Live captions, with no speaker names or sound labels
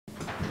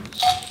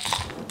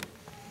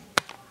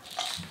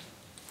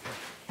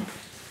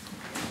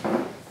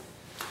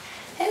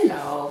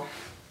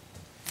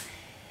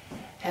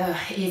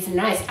It's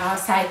nice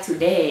outside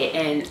today,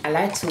 and I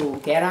like to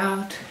get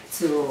out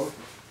to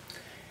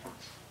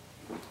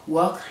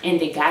walk in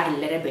the garden a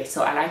little bit.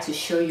 So I like to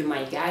show you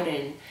my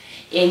garden.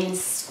 In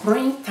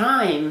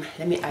springtime,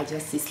 let me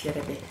adjust this a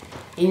little bit.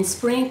 In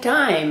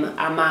springtime,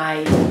 I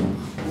might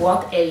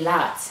walk a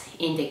lot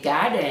in the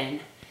garden,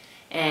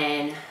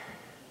 and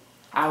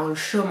I will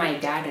show my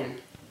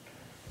garden,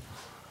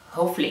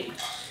 hopefully.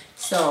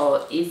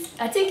 So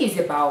I think it's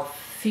about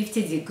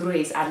 50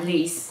 degrees at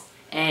least,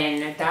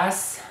 and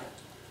that's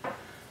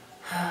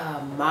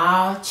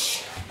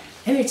March.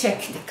 Let me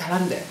check the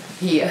calendar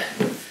here.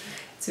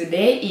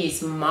 Today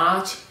is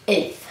March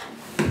 8th,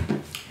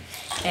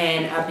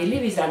 and I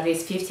believe it's at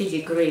least 50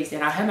 degrees,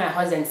 and I heard my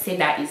husband say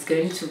that it's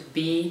going to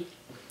be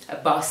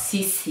about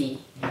 60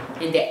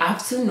 in the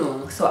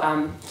afternoon. So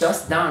I'm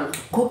just done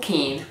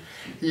cooking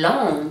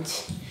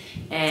lunch,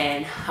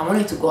 and I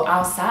wanted to go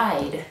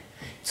outside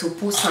to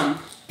put some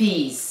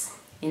peas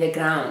in the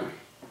ground.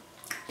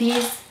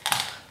 Peas,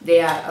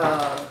 they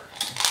are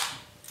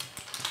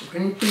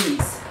green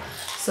peas,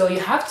 so you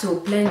have to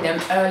plant them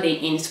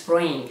early in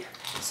spring.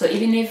 So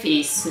even if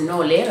it's snow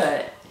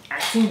later, I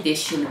think they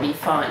should be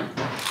fine.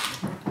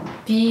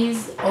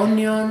 Peas,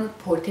 onion,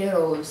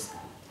 potatoes,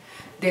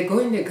 they go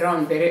in the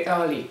ground very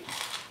early.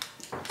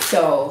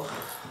 So,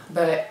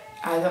 but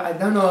I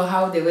don't know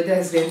how the weather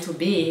is going to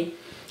be,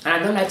 and I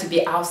don't like to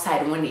be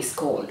outside when it's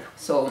cold.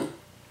 So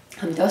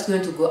I'm just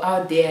going to go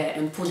out there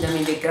and put them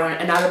in the ground,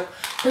 and I'll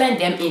plant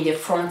them in the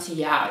front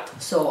yard.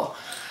 So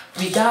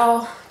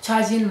without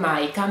charging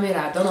my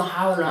camera, I don't know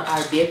how long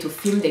I'll be able to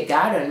film the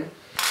garden,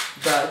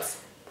 but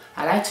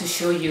I like to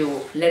show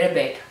you a little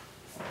bit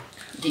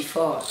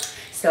before.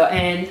 So,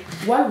 and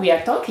while we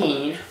are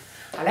talking,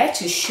 I like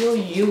to show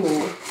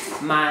you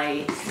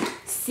my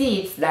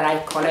seeds that I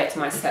collect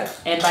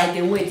myself. And by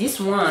the way, this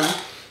one,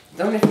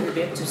 don't know if you'll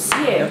be able to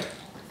see it,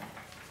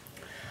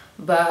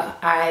 but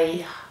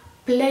I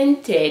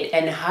planted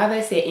and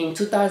harvested in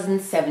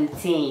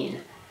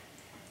 2017.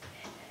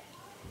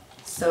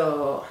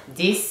 So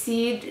these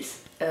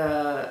seeds,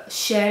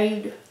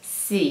 shelled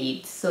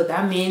seeds. So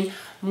that means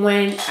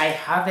when I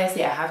harvest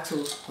it, I have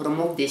to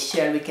remove the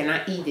shell. We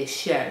cannot eat the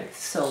shell.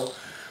 So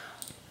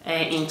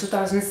in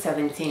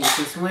 2017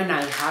 is when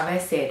I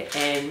harvested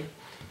and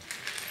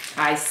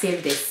I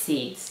saved the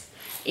seeds.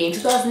 In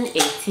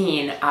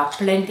 2018, I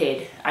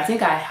planted, I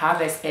think I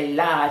harvested a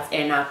lot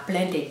and I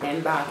planted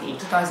them back in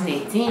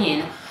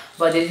 2018,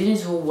 but they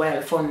didn't do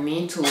well for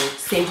me to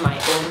save my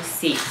own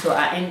seeds. So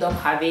I end up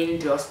having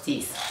just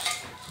this.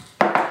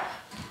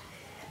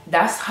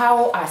 That's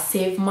how I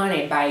save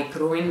money, by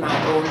growing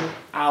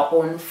our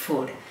own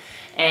food.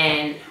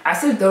 And I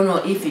still don't know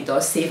if it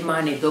does save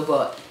money though,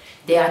 but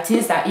there are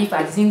things that if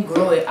I didn't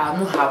grow it, I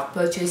wouldn't have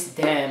purchased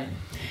them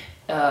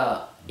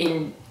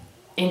in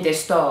the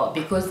store,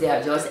 because they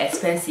are just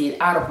expensive,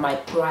 out of my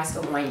price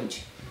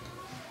range.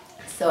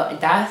 So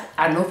that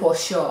I know for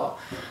sure.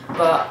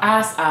 But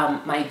as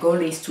my goal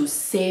is to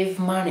save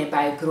money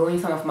by growing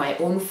some of my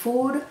own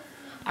food,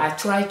 I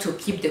try to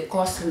keep the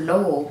cost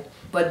low.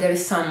 But there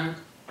is some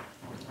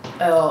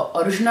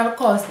original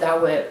costs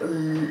that were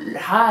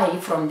high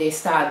from the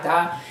start,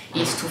 that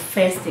is to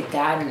fence the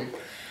garden.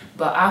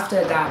 But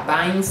after that,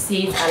 buying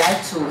seeds, I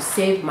like to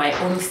save my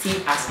own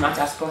seed as much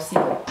as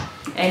possible.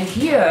 And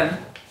here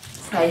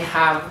I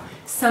have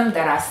some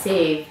that I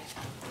saved.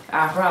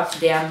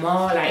 They are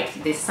more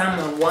like the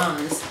summer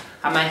ones.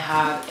 I might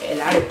have a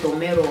lot of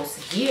tomatoes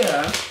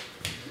here,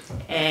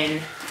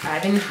 and I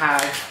even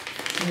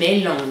have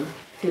melon.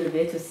 If you'll be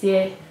able to see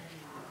it,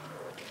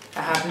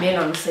 I have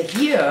melons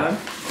here,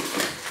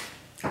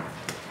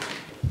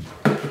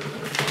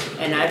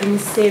 and I even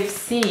saved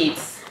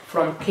seeds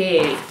from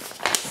kale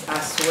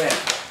as well.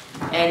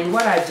 And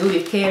what I do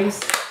with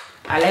kales,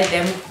 I let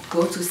them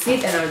go to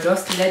seed, and I'll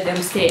just let them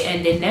stay,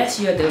 and the next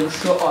year they will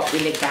show up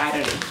in the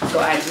garden. So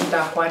I do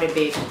that quite a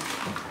bit,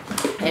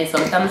 and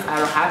sometimes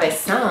I'll have a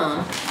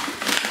some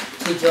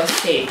to just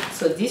stay.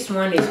 So this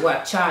one is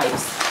what,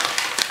 chives.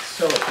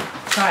 So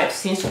chives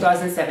since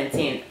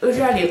 2017.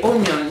 Usually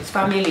onions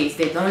families,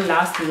 they don't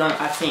last long,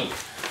 I think,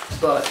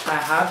 but I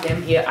have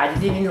them here. I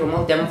didn't even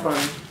remove them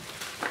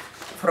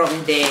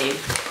from the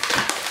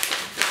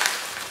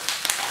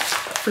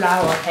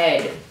flower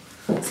head.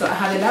 So I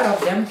have a lot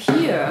of them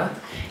here.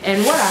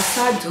 And what I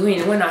start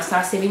doing when I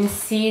start saving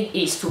seed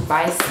is to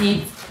buy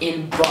seeds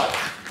in bulk.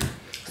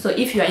 So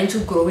if you are into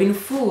growing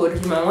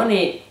food, you might want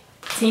to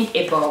think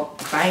about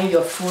buying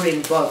your food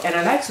in bulk. And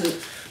I like to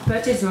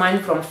purchase mine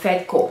from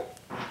Fedco.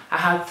 I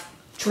have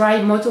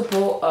tried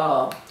multiple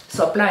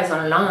supplies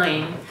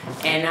online,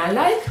 and I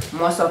like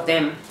most of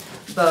them,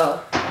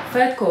 but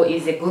Fedco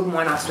is a good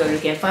one as well. You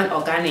can find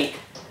organic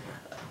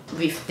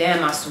with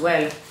them as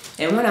well.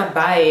 And when I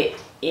buy it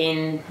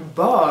in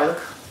bulk,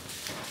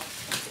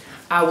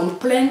 I will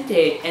plant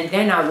it, and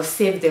then I will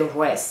save the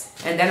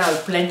rest, and then I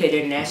will plant it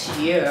the next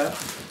year.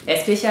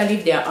 Especially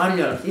if they are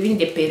onions, even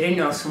the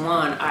perennials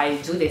one, I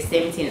do the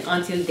same thing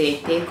until they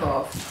take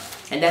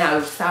off, and then I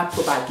will start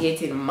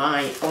propagating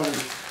my own.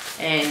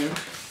 And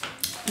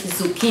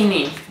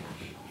zucchini,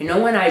 You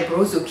know, when I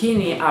grow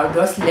zucchini, I'll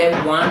just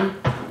let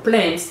one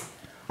plant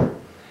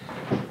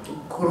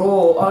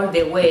grow all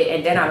the way,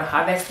 and then I'll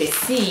harvest the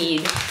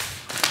seed,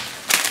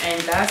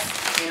 and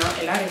that's, you know,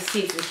 a lot of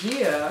seeds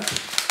here.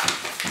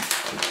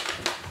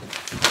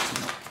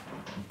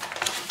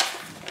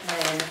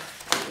 And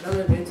I don't know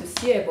if you're able to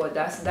see it, but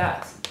that's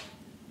that.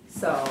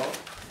 So,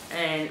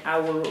 and I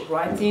will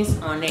write things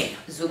on it.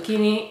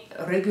 Zucchini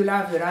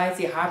regular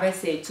variety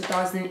harvested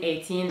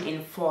 2018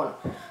 in fall.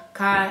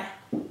 Cut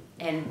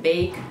and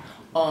bake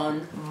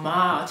on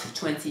March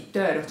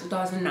 23rd of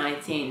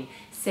 2019.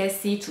 Set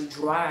seed to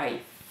dry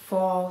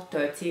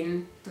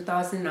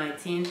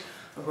 4/13/2019.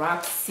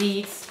 Wrap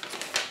seeds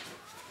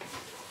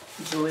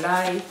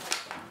July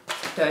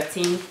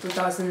 13,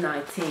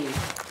 2019.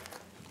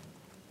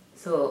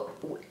 So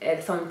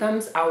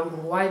sometimes I'll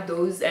write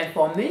those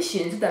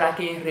information so that I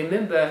can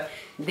remember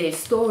the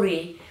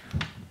story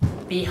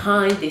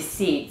behind the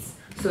seeds.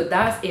 So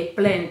that's a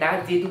plant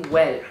that did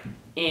well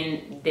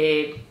in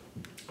the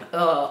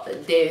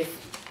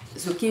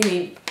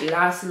zucchini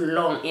lasts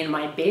long in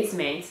my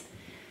basement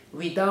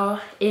without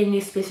any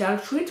special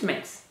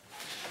treatments.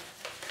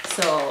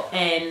 So,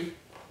 and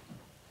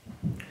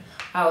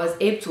I was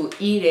able to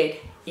eat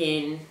it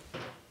in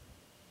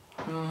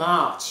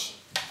March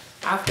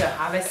after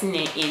harvesting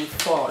it in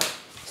fall.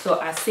 So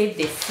I saved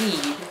the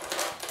seed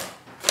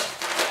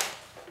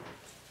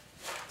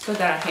so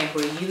that I can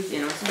reuse,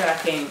 you know, so that I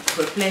can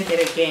replant it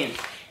again.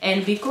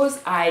 And because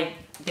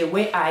the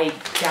way I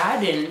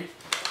garden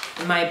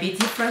might be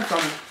different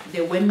from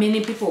the way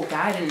many people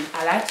garden,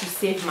 I like to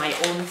save my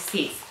own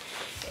seeds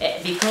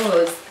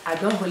because I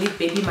don't really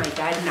baby my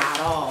garden at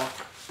all.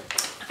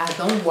 I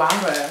don't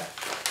water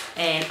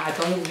and I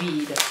don't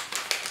weed.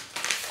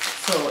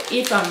 So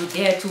if I'm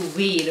there to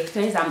weed,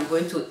 since I'm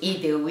going to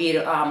eat the weed,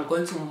 or I'm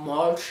going to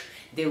mulch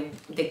the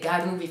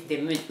garden with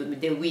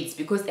the weeds,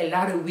 because a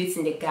lot of weeds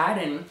in the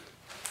garden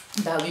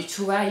that we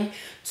try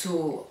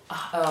to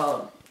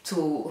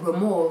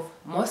remove.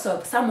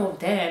 Some of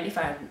them, if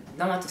I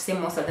don't want to say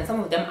most of them, some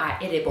of them are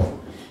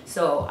edible.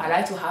 So I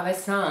like to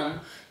harvest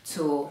some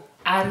to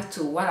add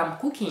to what I'm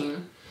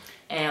cooking,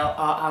 and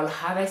I'll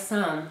harvest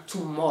some to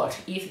mulch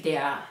if they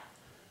are,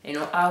 you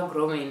know,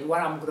 outgrowing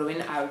what I'm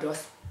growing. I'll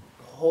just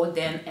hold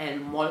them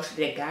and mulch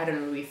the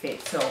garden with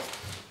it. So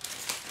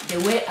the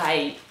way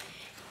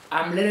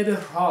I'm a little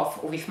bit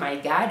rough with my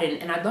garden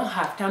and I don't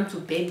have time to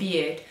baby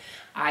it,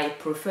 I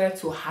prefer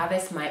to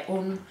harvest my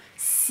own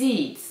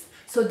seeds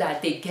so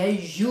that they get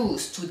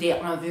used to the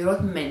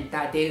environment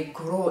that they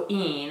grow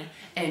in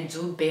and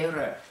do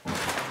better.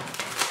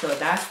 So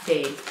that's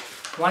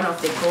one of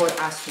the goals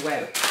as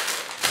well.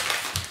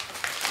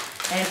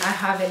 And I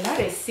have a lot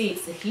of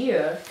seeds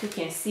here. You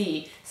can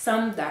see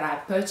some that I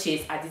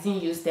purchased, I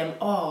didn't use them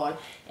all,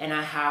 and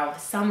I have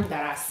some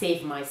that I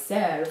saved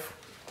myself.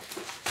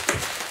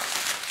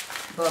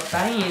 But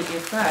buying,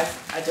 in fact,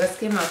 I just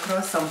came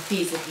across some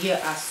seeds here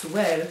as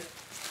well.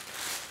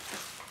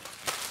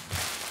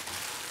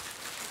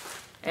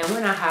 And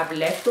when I have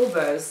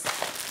leftovers,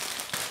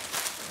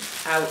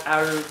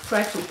 I'll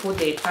try to put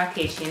the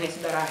package in it so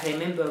that I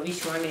remember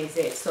which one is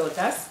it. So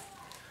that's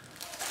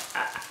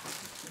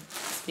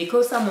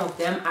because some of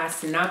them are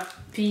snap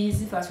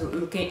peas.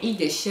 You can eat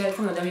the shell,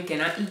 some of them you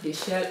cannot eat the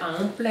shell. I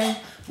won't plant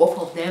both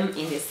of them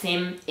in the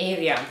same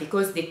area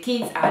because the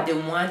kids are the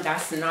one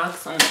that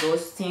snacks on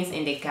those things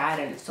in the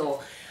garden.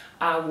 So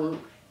I will,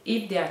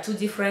 if there are two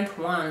different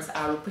ones,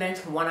 I will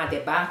plant one at the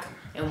back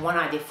and one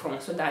at the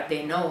front so that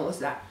they know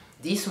that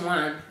this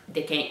one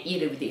they can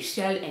eat it with the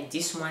shell and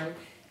this one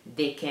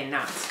they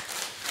cannot.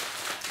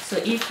 So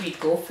if we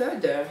go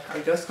further,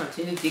 I'll just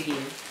continue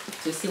digging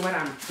to see what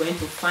I'm going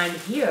to find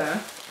here.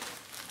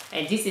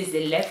 And this is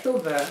the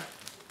leftover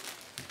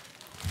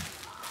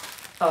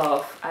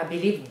of, I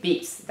believe,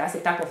 beets. That's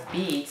a type of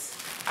beets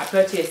I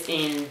purchased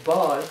in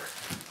bulk.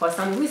 For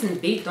some reason,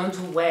 beets don't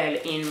do well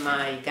in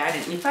my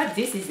garden. In fact,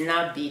 this is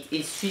not beet,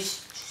 it's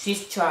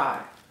Swiss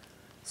chard.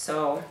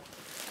 So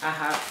I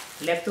have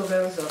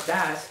leftovers of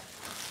that.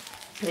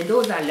 And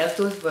those are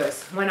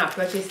leftovers when I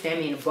purchased them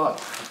in bulk.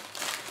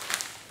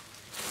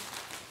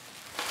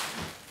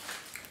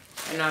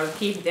 And I'll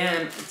keep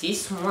them.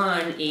 This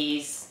one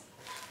is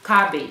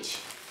cabbage,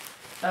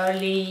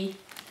 early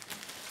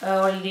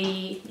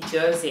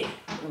Jersey,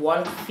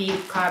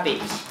 Wallfield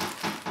cabbage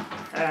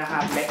that I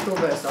have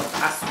leftovers of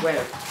as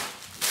well.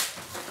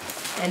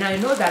 And I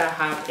know that I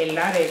have a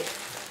lot of,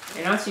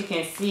 and as you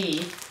can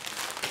see,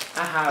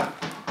 I have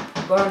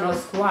butternut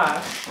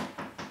squash,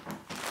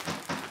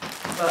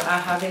 but I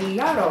have a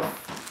lot of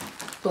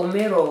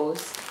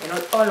tomatoes, and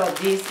all of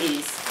this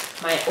is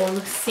my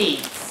own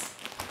seeds.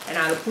 And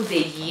I'll put the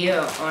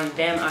year on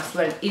them as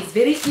well. It's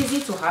very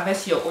easy to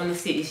harvest your own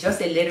seed. It's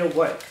just a little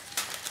work.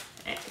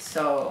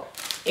 So,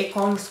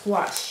 acorn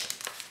squash.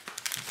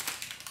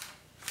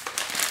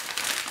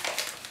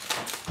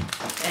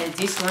 And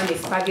this one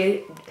is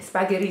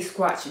spaghetti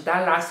squash.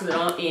 That lasts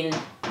long in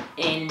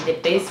the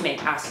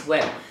basement as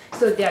well.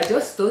 So they are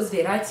just those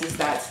varieties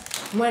that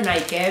when I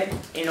get,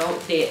 you know,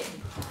 they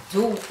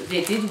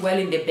did well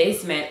in the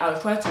basement, I'll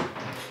try to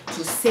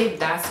to save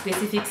that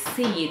specific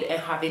seed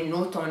and have a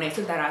note on it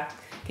so that I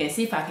can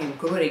see if I can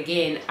grow it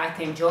again. I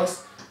can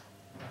just,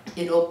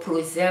 you know,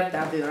 preserve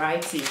that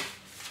variety.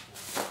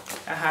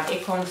 I have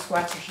acorn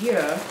squash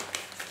here,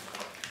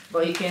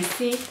 but you can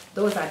see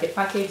those are the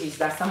packages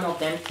that some of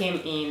them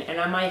came in, and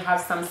I might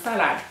have some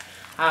salad.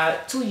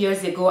 2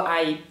 years ago,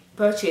 I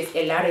purchased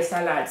a lot of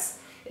salads,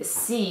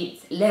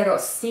 seeds,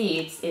 lettuce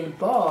seeds in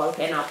bulk,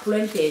 and I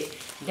planted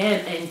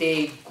them, and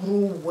they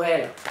grew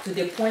well to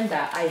the point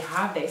that I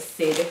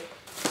harvested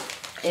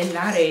a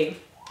lot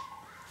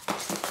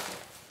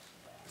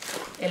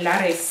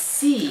of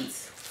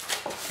seeds,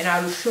 and I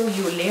will show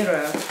you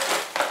later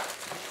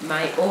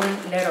my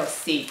own lettuce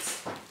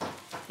seeds.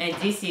 And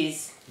this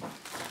is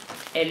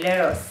a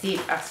lettuce seed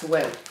as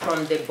well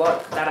from the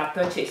bulk that I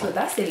purchased. So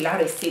that's a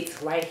lot of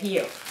seeds right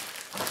here.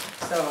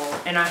 So,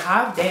 and I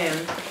have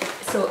them.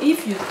 So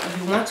if you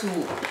want to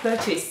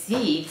purchase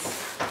seeds,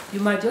 you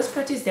might just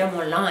purchase them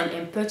online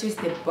and purchase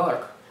the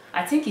bulk.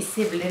 I think it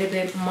saves a little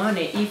bit of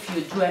money if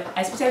you do it,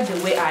 especially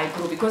the way I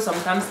grow, because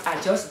sometimes I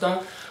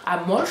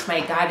mulch my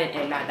garden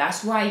a lot.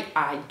 That's why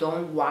I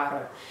don't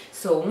water.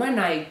 So when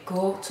I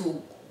go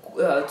to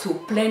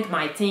plant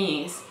my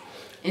things,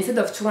 instead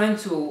of trying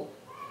to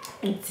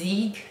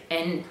dig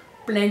and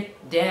plant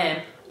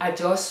them, I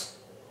just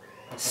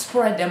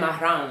spread them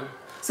around.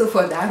 So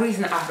for that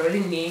reason, I really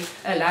need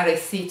a lot of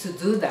seed to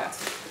do that,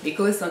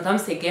 because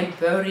sometimes they get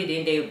buried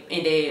in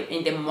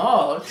the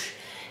mulch,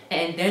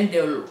 and then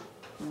they'll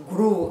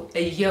grow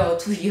a year or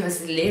 2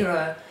 years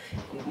later,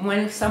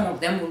 when some of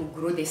them will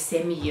grow the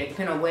same year,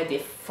 depending on where they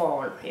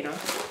fall, you know.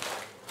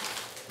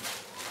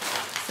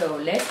 So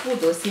let's put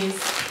those things,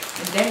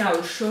 and then I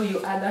will show you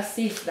other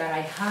seeds that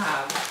I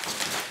have.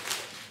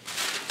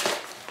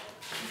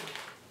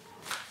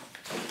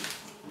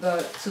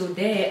 But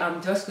today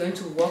I'm just going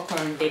to work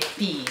on the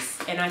peas,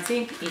 and I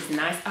think it's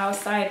nice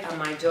outside. I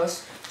might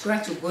just try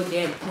to go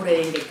there and put it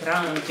in the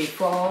ground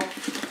before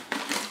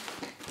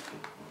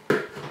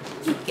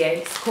it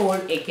gets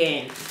cold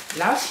again.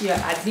 Last year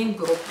I didn't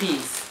grow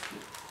peas.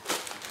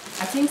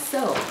 I think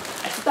so.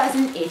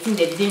 2018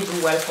 they didn't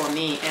do well for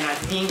me, and I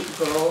didn't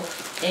grow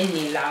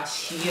any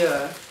last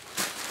year.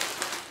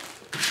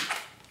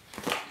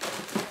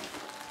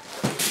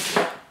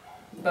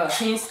 But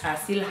since I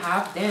still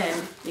have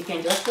them, you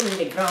can just put in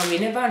the ground. We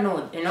never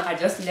know, you know. I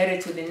just let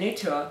it to the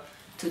nature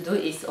to do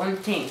its own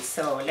thing.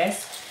 So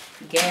let's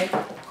get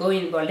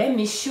going. But let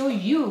me show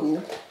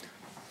you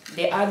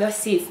the other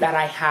seeds that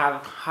I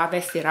have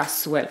harvested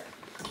as well.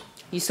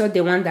 You saw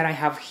the one that I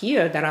have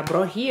here, that I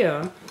brought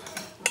here.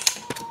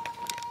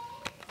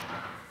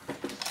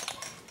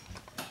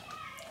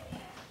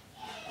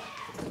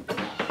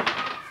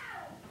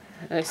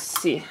 Let's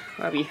see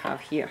what we have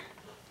here.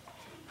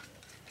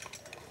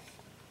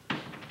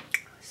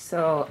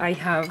 So I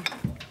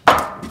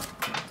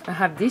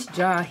have this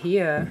jar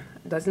here,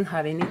 doesn't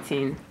have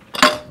anything,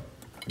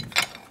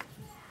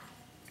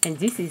 and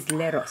this is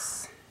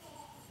lettuce.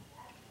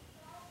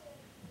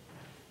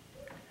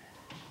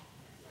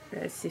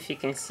 Let's see if you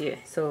can see it.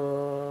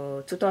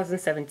 So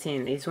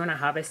 2017 is when I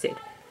harvested,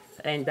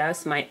 and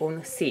that's my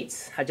own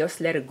seeds. I just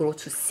let it grow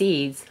to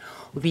seeds.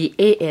 We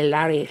ate a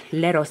lot of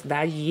lettuce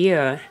that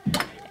year,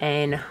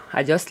 and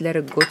I just let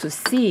it go to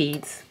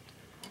seeds,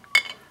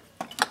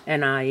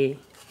 and I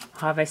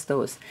harvest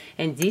those.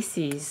 And this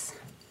is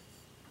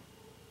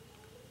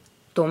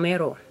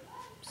tomato,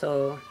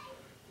 so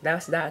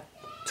that's that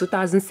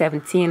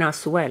 2017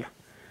 as well.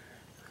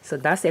 So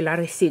that's a lot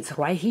of seeds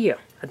right here.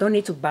 I don't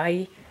need to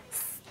buy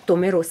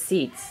tomato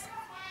seeds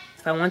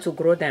if I want to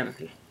grow them.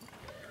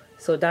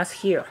 So that's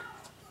here.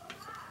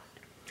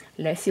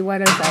 Let's see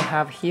what else I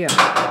have here.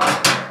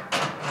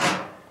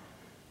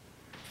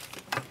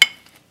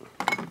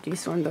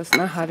 This one does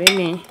not have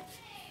any.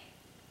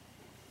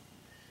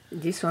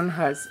 This one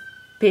has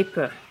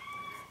pepper,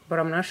 but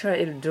I'm not sure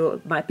it'll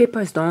do. My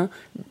peppers don't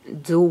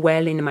do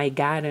well in my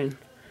garden.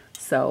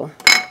 So,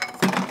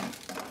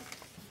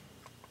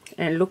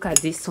 and look at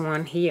this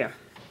one here,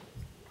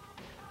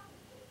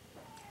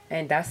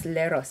 and that's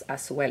lettuce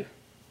as well,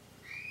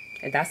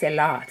 and that's a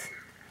lot.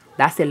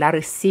 That's a lot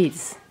of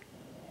seeds.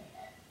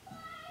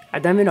 I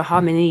don't even know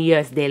how many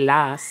years they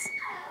last,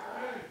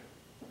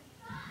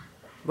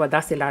 but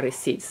that's a lot of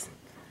seeds.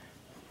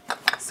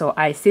 So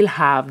I still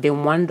have the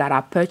one that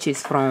I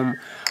purchased from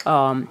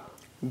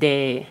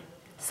the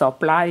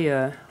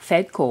supplier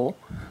Fedco,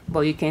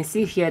 but you can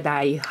see here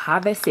that I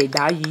harvested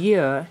that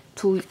year,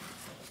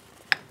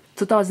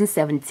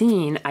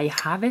 2017, I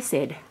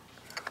harvested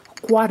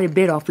quite a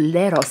bit of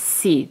lettuce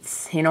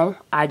seeds, you know.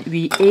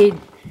 We ate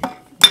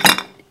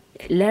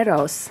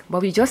lettuce,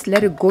 but we just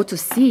let it go to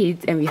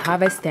seeds and we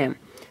harvest them.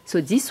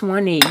 So this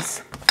one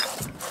is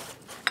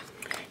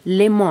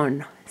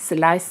lemon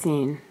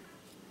slicing.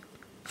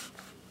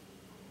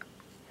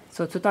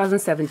 So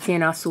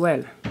 2017 as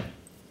well.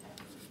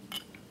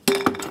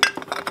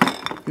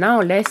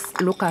 Now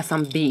let's look at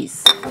some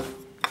bees.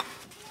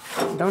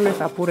 Don't know if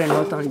I put a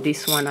note on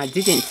this one. I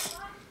didn't.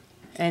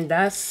 And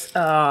that's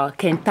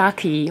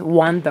Kentucky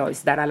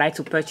Wonders that I like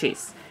to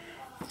purchase.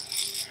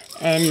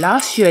 And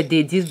last year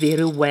they did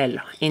very well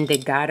in the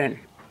garden.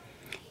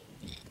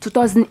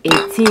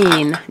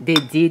 2018 they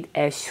did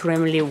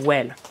extremely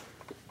well.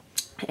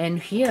 And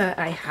here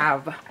I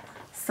have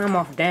some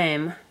of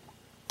them.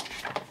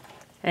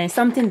 And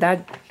something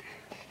that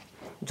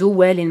do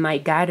well in my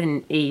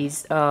garden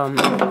is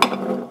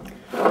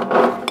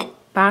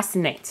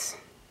parsnips.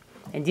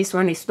 And this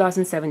one is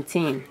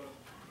 2017.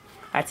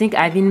 I think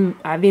I've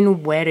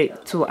been wear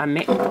it too.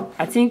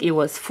 I think it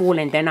was full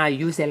and then I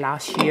used it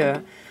last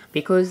year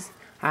because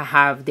I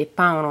have the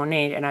pound on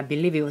it, and I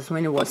believe it was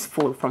when it was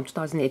full from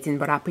 2018,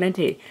 but I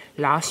planted it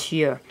last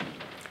year.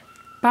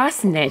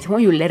 Parsnip,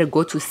 when you let it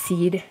go to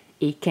seed,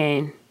 it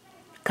can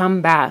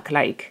come back,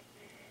 like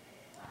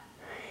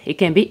it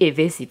can be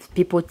evasive.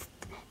 People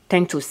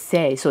tend to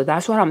say, so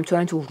that's what I'm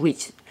trying to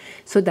reach,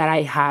 so that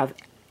I have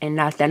an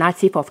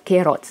alternative of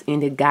carrots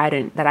in the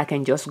garden that I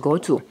can just go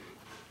to.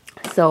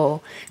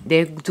 So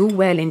they do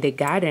well in the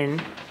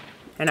garden,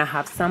 and I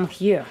have some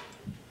here.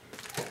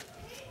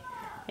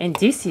 And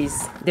this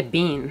is the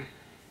bean.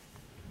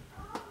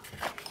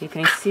 You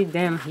can see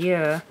them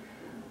here.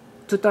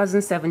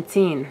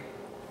 2017,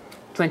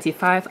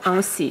 25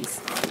 ounces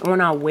when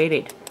I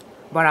waited,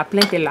 but I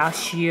planted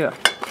last year.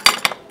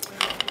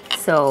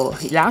 So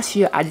last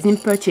year I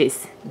didn't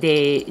purchase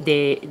the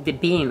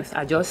beans.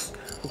 I just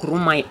grew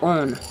my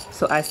own.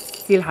 So I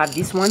still have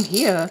this one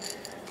here.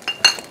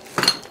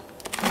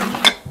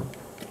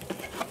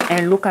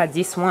 And look at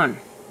this one.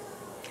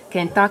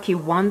 Kentucky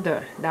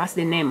Wonder, that's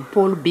the name,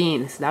 pole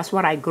beans. That's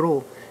what I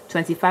grow.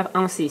 25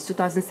 ounces,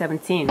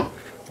 2017.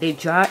 The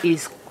jar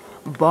is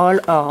ball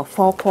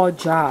 4-quart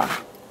jar.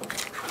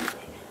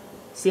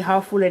 See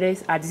how full it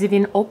is? I didn't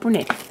even open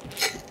it.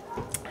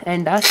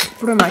 And that's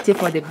pretty much it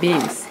for the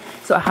beans.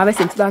 So I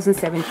harvested in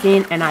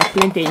 2017 and I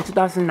planted in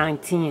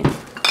 2019.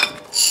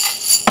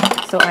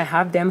 So I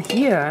have them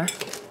here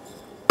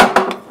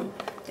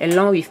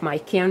along with my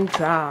canned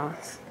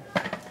jars.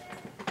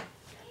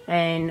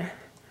 And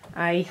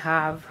I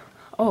have,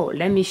 oh,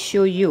 let me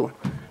show you.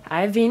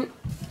 I've been,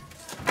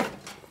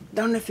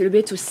 don't know if you'll be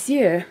able to see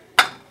it.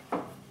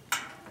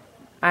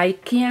 I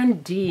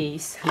canned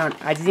this, no,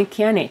 I didn't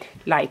can it.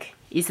 Like,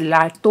 it's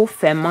lacto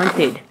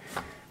fermented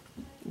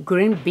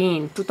green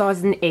bean,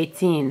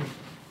 2018.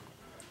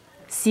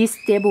 6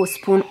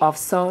 tablespoons of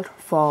salt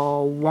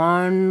for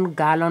 1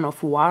 gallon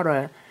of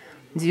water.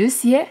 Do you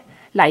see it?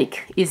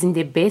 Like, it's in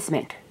the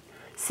basement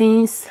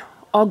since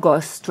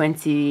August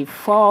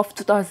 24th,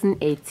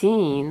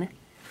 2018,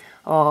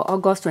 or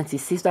August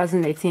 26th,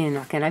 2018.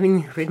 I can't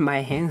even read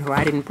my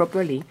handwriting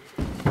properly.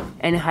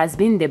 And it has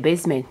been in the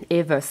basement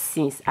ever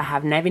since. I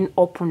have never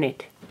opened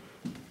it.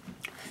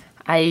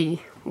 I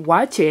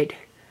watch it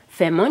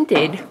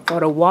fermented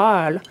for a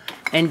while,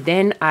 and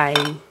then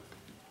I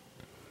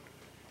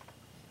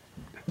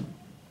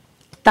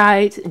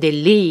tied the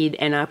lid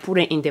and I put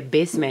it in the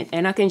basement.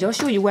 And I can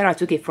just show you where I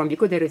took it from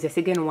because there is a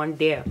second one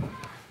there.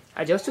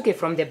 I just took it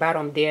from the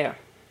bottom there.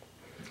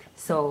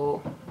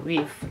 So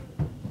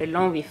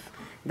along with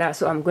that,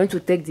 so I'm going to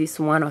take this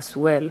one as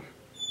well.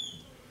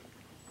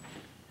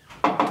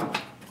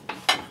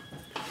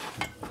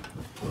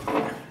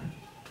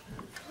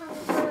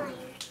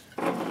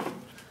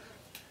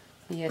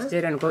 Yes,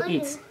 Jaden, go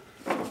eat.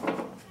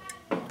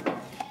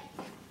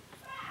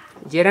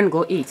 Jaden,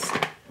 go eat.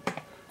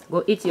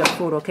 Go eat your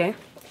food, okay?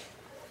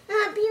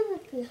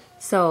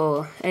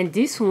 So, and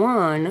this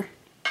one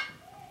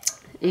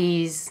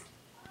is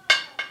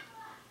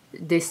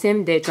the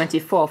same day,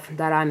 24th,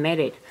 that I made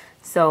it.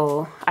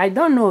 So I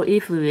don't know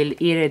if we will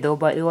eat it though,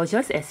 but it was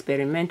just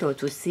experimental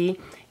to see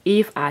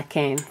if I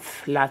can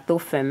lacto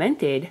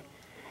ferment it.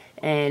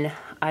 And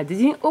I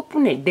didn't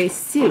open it. They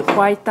seal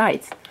quite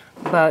tight,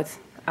 but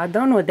I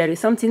don't know, there is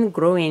something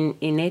growing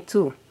in it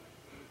too.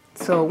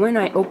 So when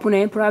I open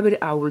it,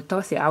 probably I will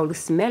toss it. I will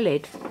smell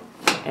it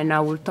and I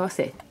will toss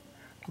it.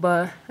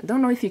 But I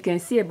don't know if you can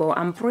see it, but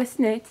I'm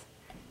pressing it.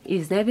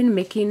 It's not even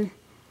making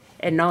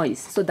a noise.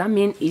 So that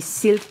means it's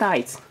sealed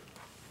tight.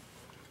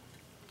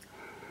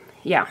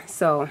 Yeah,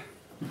 so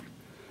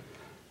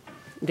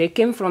they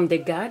came from the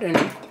garden.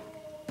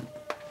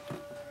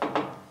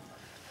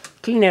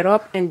 Clean it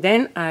up, and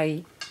then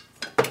I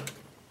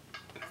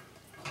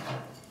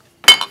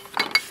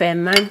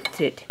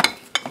ferment it.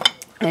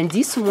 And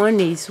this one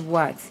is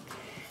what?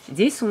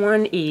 This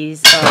one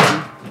is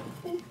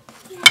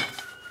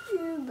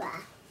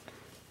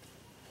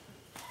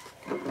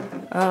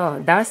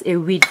oh, that's a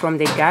weed from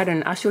the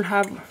garden. I should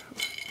have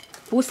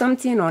put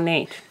something on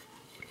it.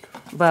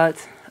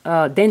 But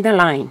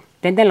dandelion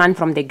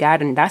from the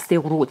garden, that's the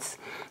roots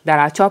that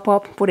I chop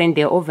up, put in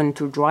the oven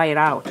to dry it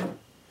out.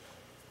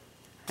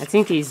 I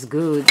think it's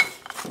good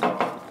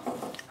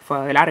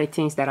for a lot of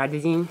things that I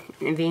didn't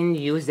even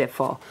use it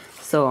for.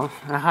 So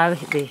I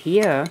have it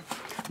here,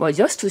 but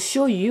just to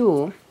show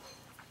you.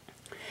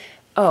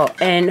 Oh,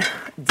 and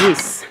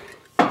this,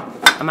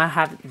 I might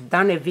have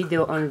done a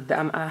video on,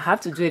 I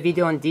have to do a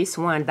video on this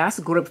one. That's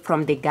grape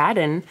from the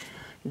garden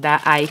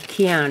that I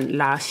canned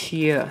last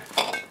year.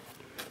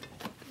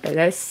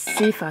 Let's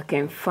see if I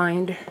can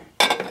find,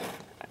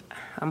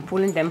 I'm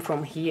pulling them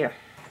from here.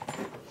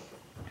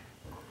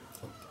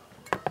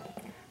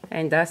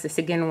 And that's the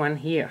second one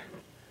here.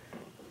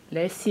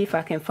 Let's see if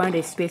I can find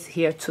a space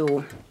here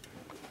to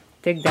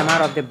take them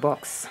out of the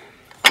box.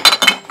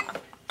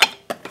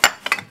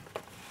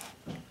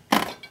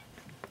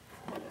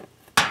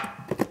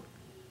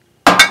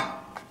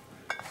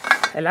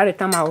 A lot of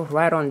time I'll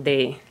write on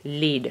the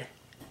lid.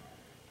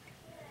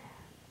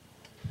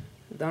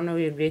 Don't know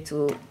if you'll be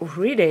able to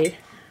read it.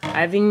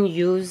 I haven't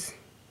used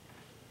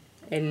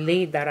a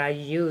lid that I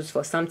use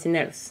for something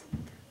else,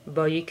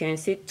 but you can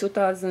see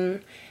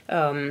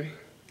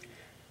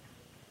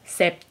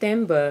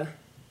September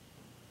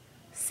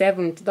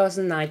 7,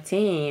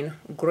 2019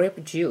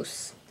 grape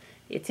juice.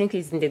 I think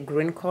it's in the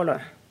green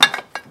color.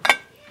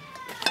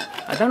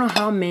 I don't know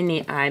how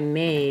many I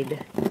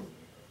made.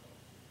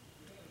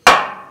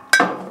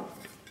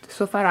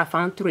 So far I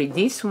found 3.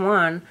 This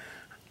one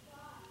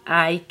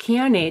I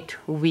can it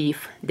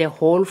with the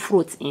whole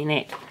fruits in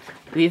it,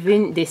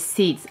 even the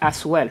seeds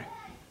as well.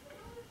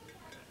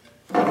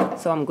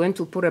 So I'm going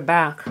to put it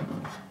back.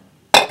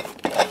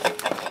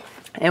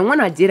 And when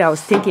I did, I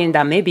was thinking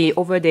that maybe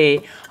over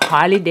the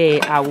holiday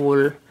I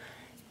will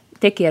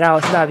take it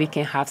out so that we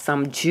can have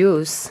some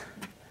juice,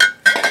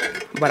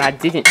 but I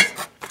didn't.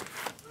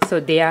 So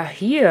they are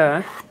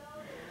here,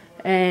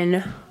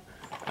 and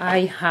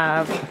I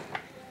have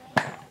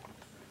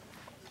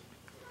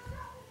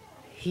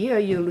here,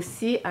 you'll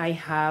see I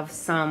have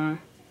some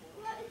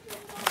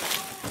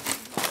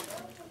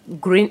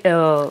green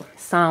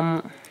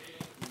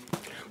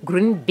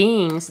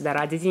beans that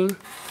I didn't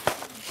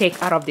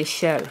take out of the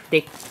shell.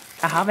 I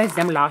harvested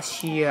them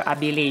last year, I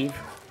believe.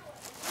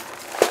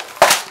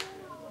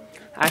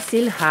 I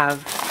still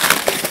have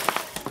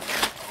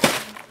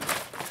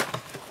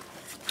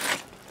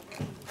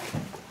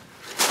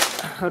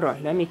hold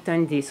on, let me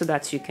turn this so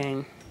that you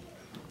can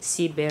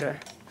see better.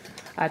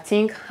 I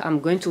think I'm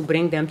going to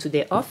bring them to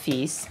the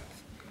office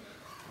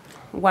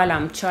while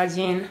I'm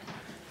charging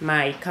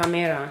my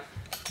camera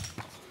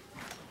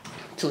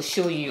to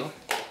show you.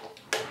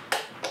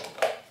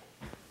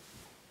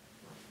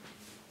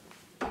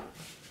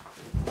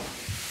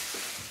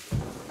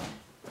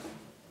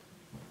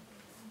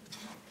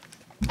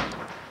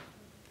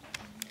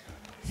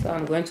 So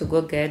I'm going to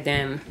go get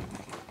them.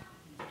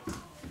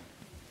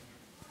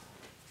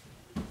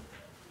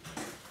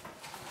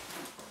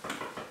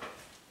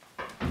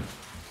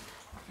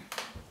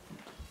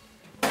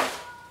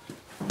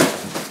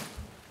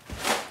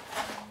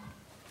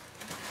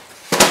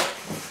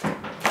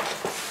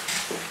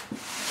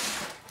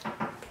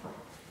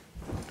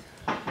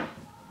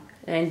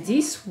 And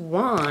this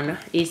one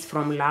is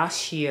from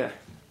last year,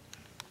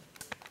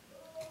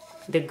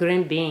 the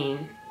green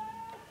bean.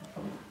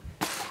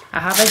 I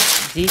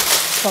harvested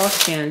this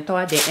portion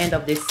toward the end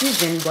of the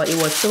season, but it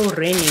was so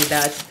rainy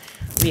that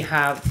we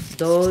have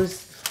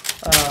those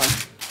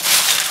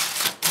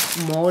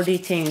moldy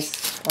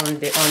things on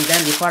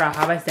them before I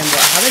harvest them. But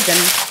I harvest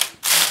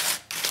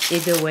them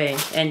either way,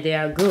 and they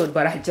are good.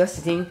 But I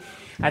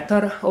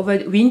thought over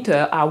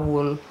winter I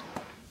will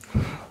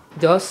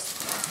just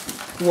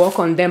work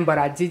on them, but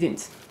I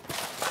didn't.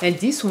 And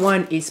this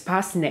one is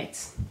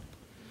parsnips,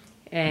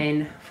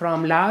 and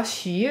from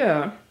last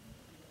year,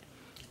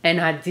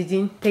 and I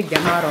didn't take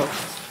them out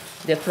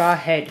of the flower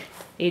head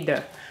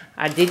either.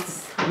 I did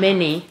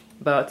many,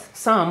 but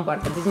I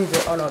didn't do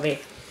all of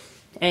it.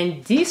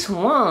 And this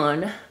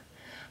one,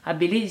 I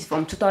believe is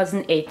from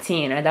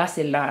 2018, and that's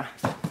a lot.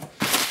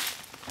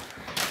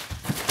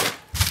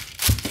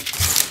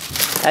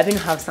 I even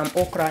have some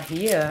okra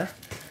here,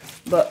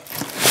 but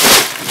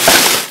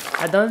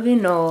I don't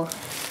even know.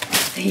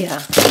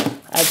 Yeah,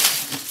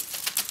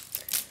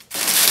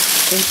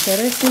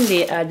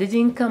 interestingly, I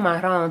didn't come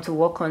around to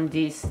work on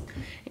this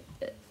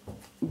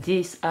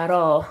at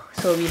all.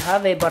 So we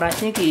have it, but I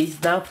think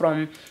it's now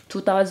from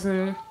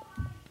 2000.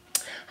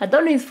 I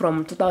don't know if it's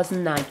from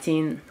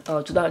 2019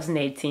 or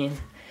 2018.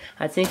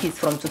 I think it's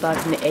from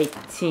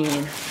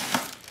 2018.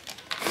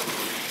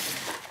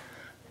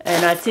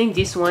 And I think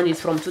this one is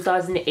from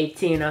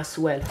 2018 as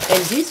well.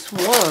 And this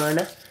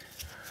one,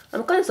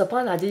 I'm kind of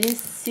surprised I didn't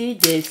see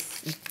the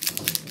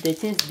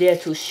things there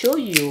to show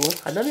you.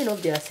 I don't even know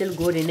if they are still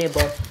good in it,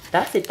 but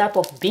that's the type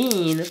of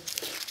bean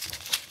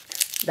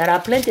that I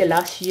planted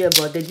last year,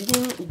 but they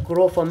didn't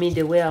grow for me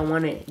the way I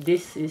wanted.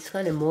 This is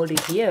kind of moldy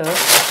here,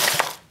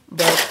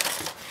 but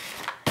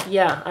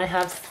yeah, I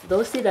have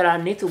those seeds that I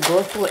need to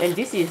go through, and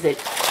this is a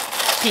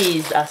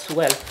peas as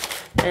well.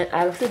 And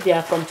I think they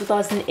are from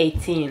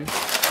 2018.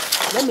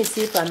 Let me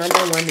see if another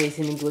one is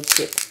in good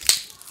shape.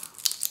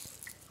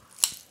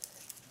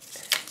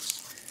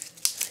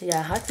 Yeah,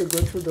 I had to go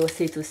through those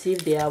seeds to see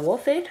if they are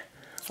worth it,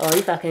 or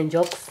if I can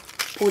just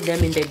put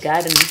them in the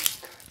garden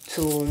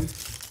to...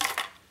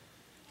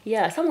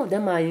 Yeah, some of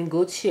them are in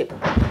good shape.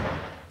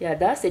 Yeah,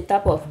 that's the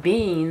type of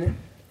bean.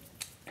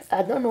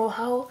 I don't know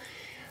how...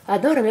 I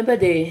don't remember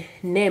the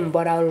name,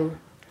 but I will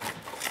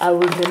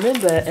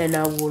remember, and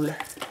I will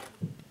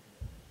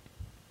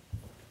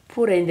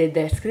put it in the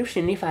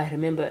description if I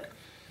remember.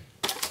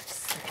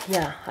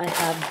 Yeah, I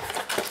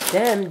have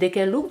them. They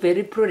can look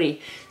very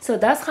pretty. So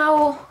that's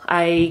how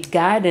I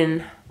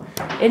garden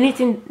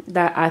anything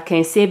that I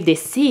can save the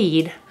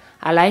seed,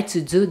 I like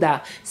to do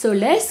that. So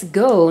let's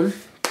go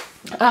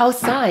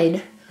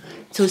outside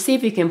to see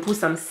if we can put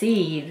some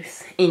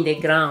seeds in the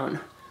ground.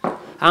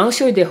 I won't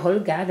show you the whole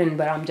garden,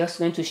 but I'm just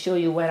going to show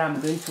you where I'm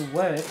going to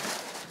work.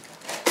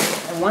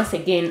 And once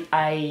again,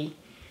 I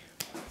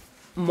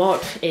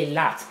mulch a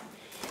lot.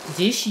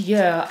 This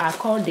year, I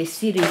called the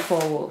city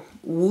for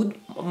wood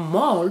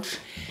mulch,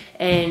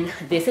 and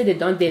they said they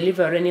don't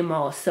deliver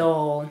anymore.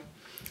 So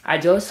I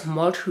just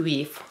mulch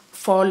with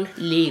fall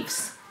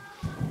leaves.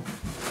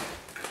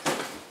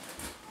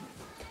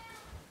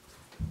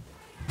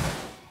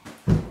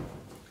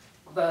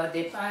 But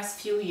the past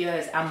few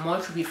years, I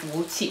mulch with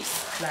wood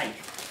chips. Like,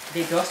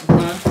 they just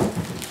run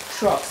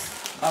trucks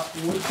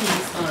of wood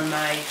chips on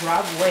my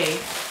driveway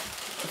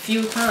a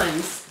few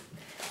times,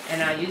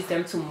 and I use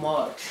them to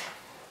mulch.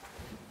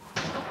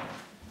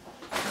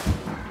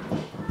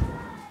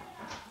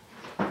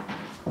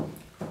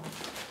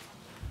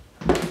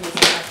 Let me see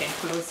if I can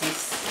close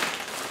this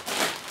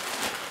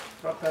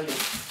properly.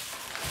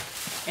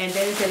 And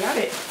there is a lot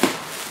of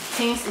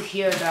things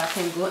here that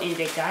can go in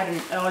the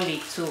garden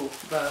early too,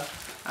 but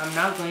I'm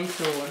not going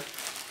to.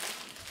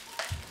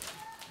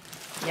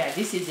 Yeah,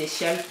 this is a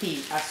shell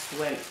pea as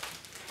well,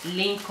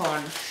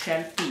 Lincoln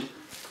shell pea.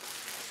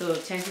 So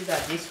chances are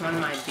this one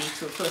might be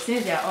too. So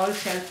since they are all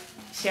shell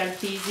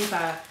peas, if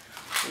I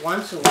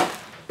want to,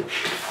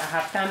 I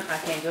have time, I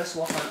can just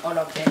work on all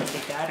of them in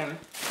the garden,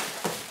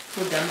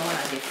 put them all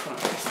at the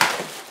front.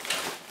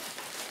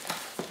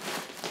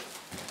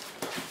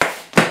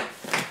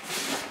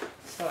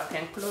 So I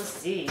can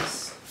close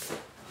this.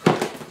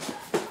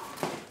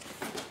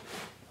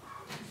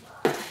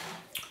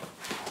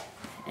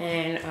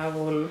 And I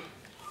will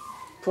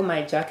put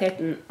my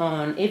jacket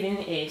on. Even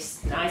if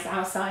it's nice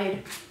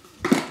outside,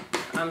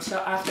 I'm sure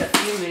after a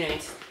few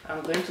minutes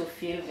I'm going to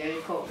feel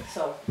very cold.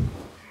 So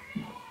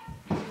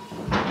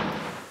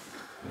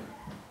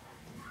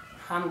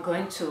I'm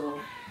going to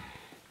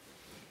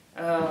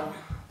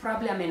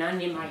probably I may not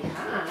need my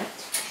hat,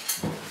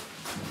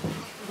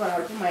 but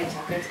I'll put my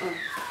jacket on.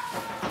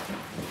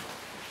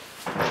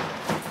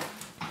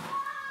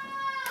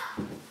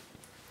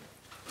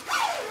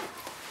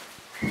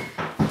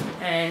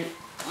 And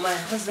my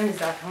husband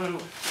is at home,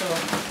 so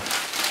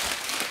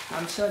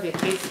I'm sure the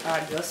kids are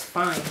just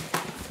fine,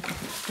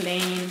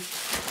 playing,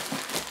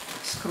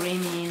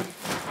 screaming.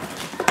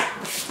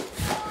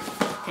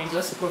 Can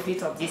just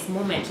profit of this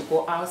moment to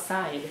go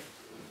outside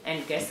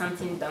and get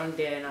something down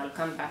there, and I'll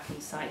come back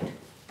inside.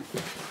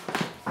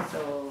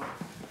 So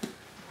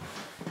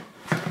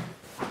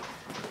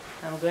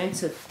I'm going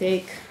to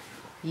take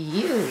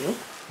you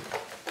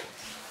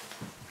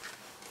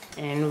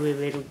and we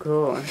will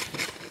go.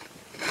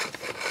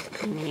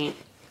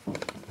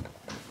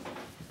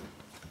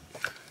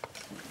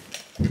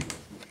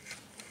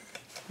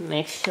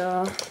 Make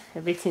sure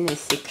everything is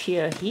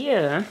secure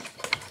here.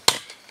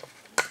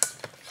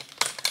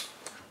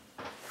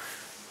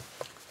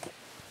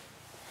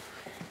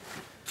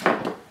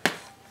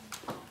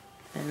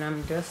 And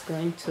I'm just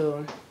going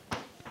to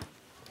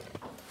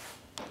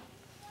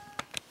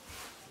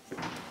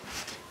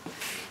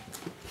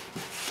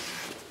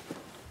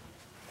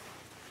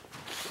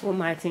put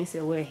my things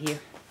away here.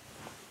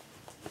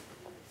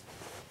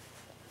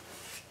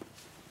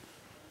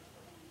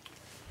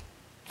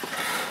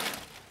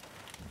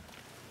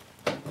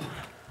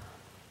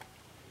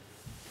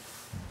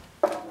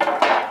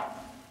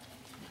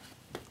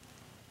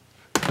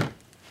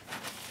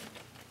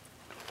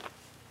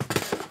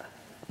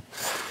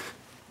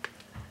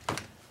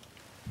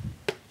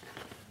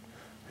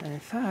 And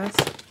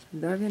first, I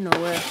don't even know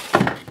where.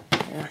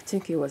 Yeah, I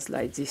think it was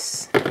like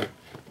this.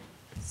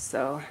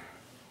 So,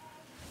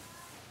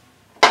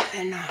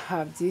 and I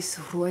have these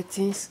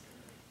things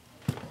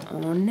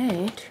on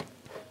it,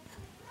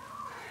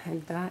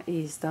 and that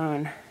is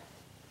done.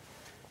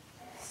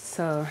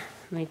 So,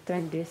 let me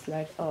turn this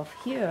light off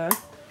here.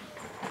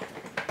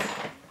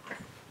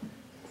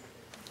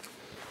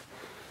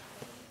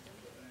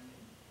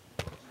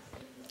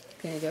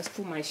 Okay, just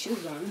put my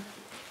shoes on.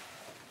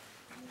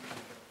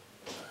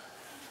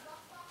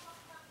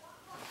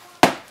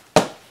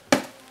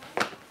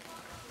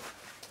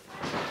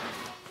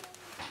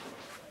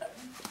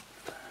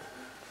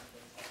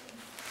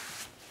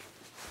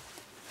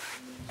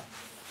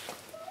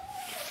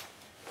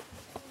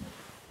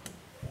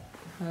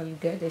 I'll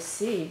get the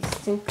seeds. I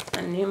think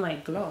I need my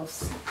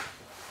gloves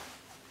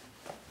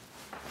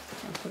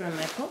and put in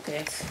my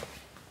pockets.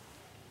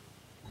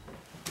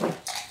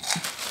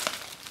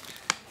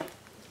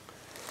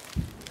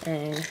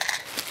 And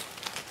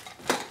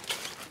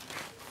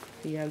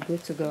we are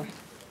good to go.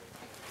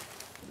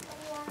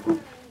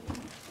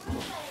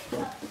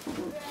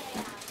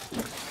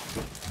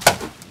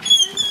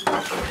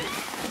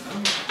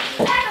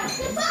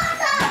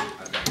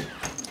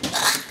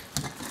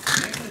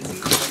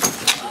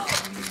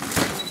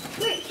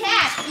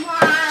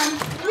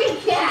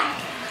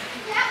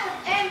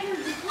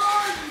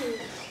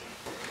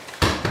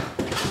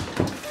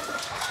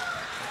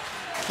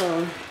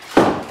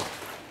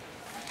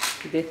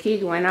 The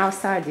kid went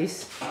outside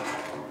this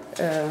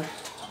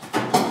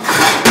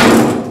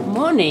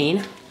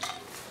morning,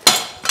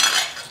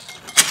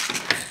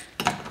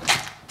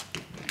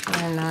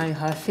 and I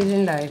have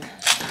feeling like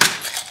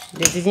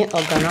they didn't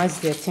organize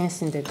their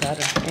things in the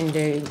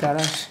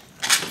garage.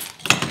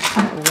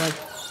 Well,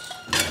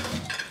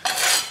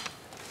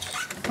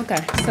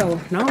 okay, so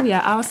now we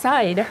are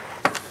outside,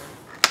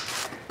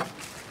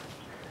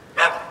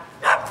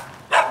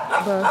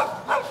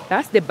 but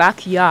that's the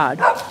backyard,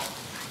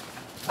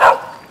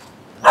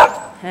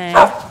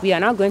 and we are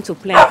now going to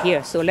plant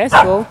here. So let's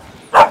go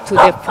to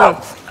the front,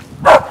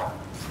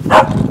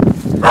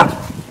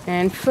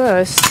 and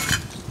first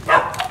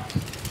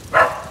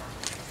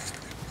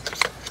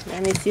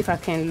let me see if I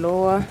can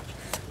lower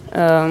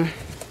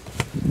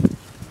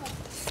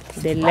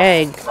the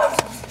leg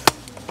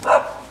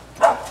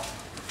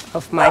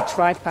of my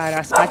tripod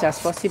as much as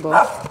possible.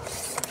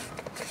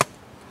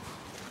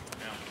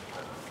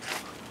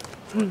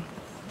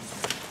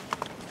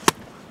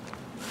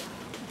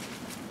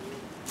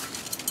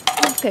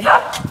 Okay.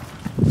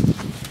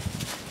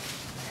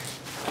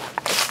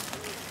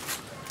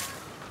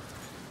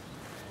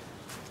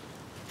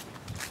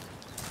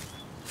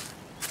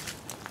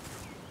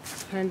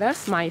 And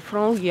that's my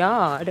front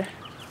yard.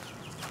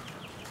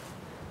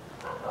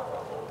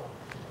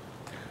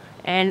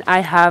 And I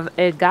have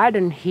a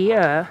garden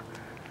here,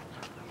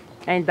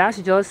 and that's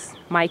just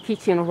my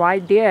kitchen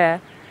right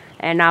there.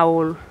 And I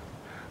will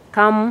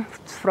come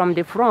from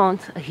the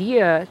front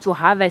here to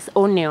harvest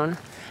onion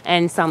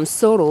and some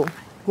sorrel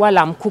while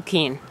I'm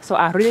cooking. So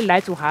I really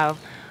like to have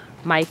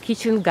my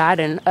kitchen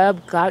garden,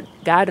 herb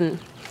garden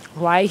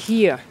right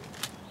here.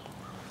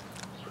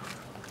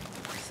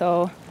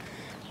 So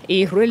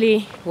it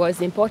really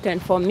was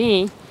important for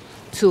me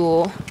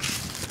to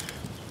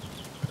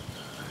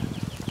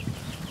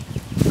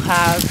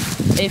have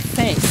a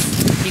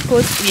fence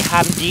because we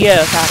have deer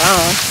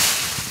around.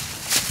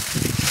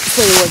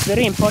 So it was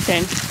very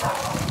important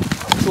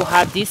to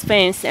have this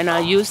fence, and I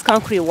used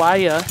concrete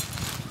wire.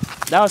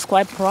 That was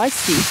quite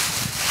pricey,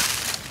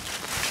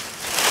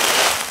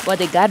 but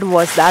the garden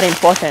was that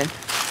important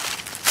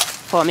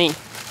for me.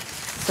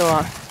 So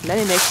let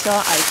me make sure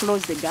I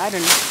close the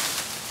garden.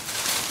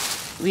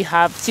 We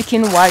have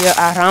chicken wire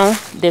around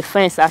the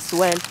fence as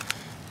well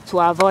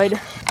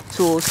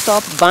to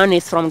stop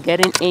bunnies from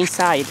getting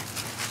inside.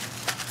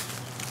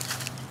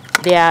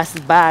 They are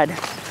bad.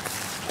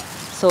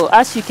 So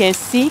as you can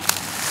see,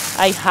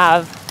 I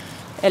have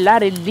a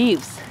lot of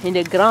leaves in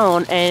the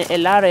ground and a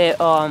lot of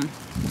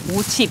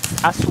wood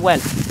chips as well.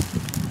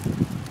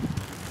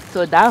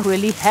 So that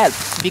really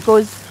helps,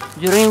 because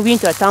during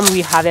winter time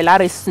we have a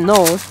lot of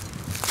snow.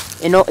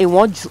 You know, it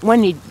won't,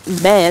 when it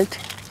melts,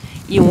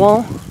 it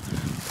won't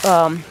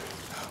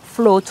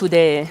flow to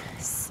the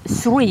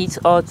street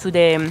or to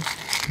the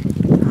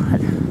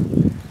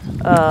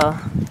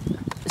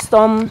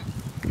storm,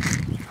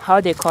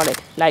 how they call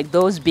it, like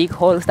those big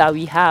holes that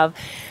we have.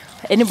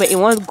 Anyway, it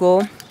won't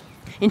go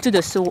into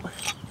the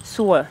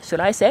sewer, should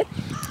I say.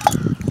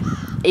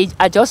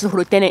 I just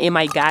rotate it in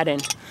my garden.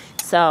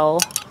 So,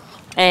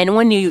 and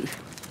when it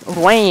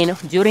rain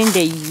during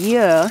the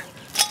year,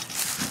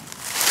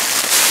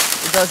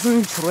 it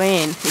doesn't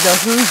drain, it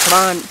doesn't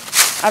run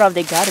out of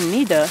the garden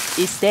either.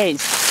 It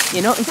stays,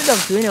 you know, instead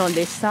of doing it on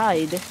the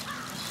side.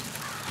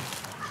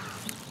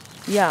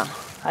 Yeah,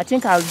 I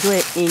think I'll do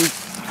it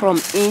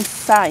from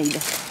inside.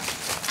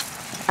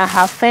 I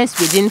have fence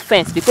within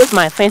fence because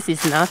my fence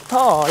is not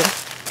tall.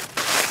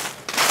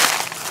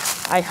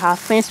 I have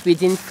fence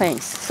within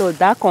fence, so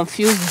that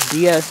confuses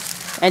deer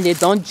and they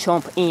don't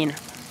jump in.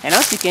 And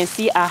as you can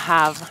see, I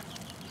have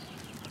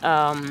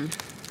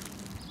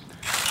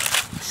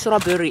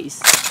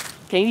strawberries.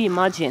 Can you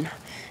imagine?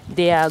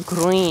 They are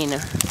green.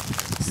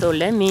 So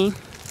let me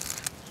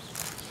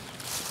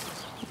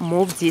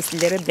move this a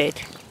little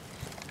bit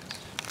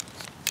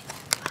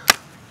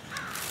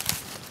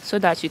so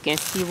that you can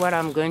see what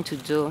I'm going to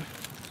do.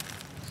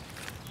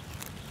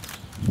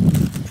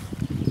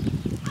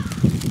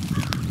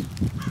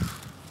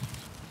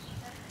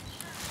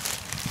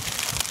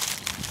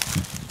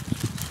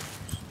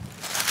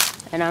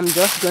 And I'm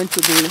just going to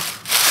be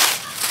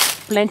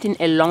planting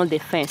along the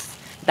fence.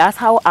 That's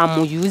how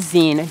I'm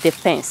using the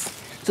fence,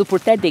 to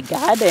protect the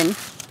garden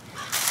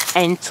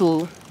and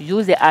to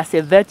use it as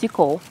a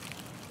vertical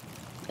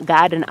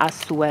garden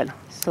as well.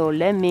 So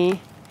let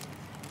me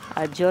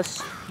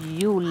adjust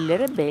you a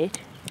little bit.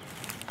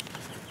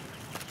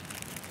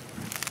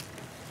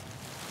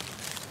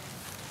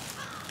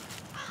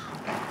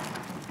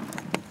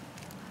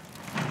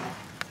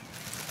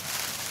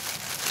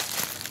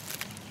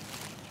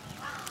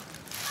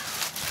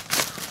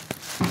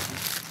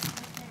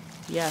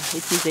 Yeah,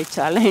 it is a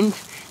challenge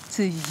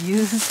to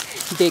use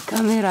the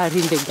camera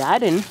in the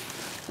garden.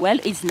 Well,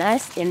 it's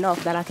nice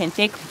enough that I can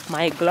take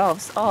my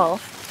gloves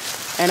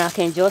off and I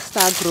can just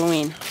start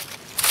growing.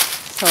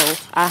 So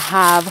I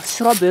have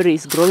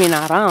strawberries growing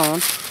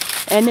around,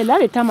 and a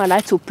lot of time I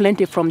like to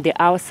plant it from the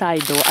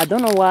outside though. I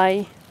don't know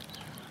why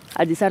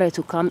I decided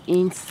to come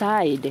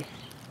inside.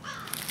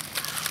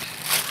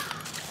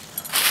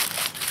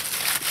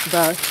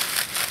 but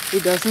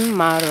it doesn't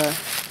matter.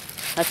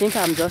 I think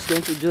I'm just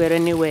going to do it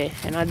anyway.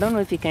 And I don't know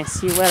if you can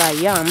see where I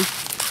am,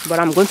 but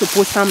I'm going to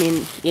put some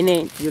in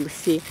it, you'll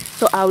see.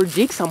 So I'll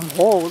dig some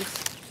holes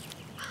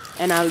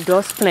and I'll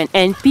just plant.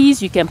 And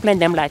peas, you can plant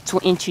them like 2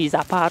 inches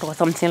apart or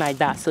something like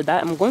that. So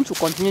that I'm going to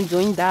continue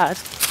doing that.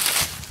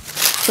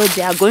 So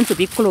they are going to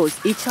be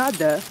close each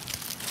other.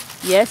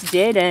 Yes,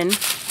 Jaden.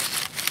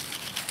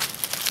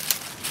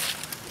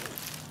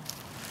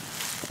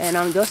 And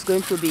I'm just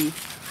going to be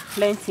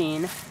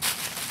planting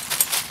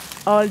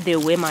all the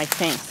way my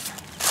fence.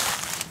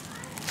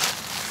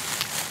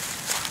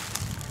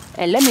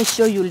 And let me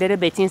show you a little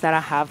bit things that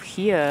I have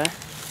here.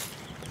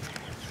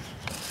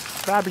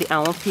 Probably I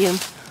won't film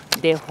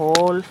the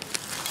whole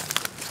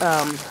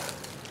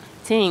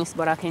things,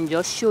 but I can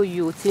just show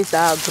you things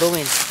that are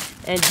growing.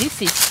 And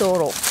this is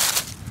sorrel.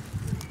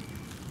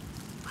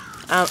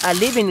 I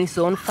live in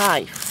zone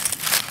 5.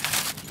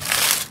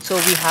 So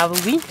we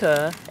have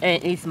winter,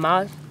 and it's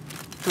March.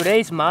 Today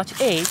is March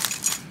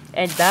 8th,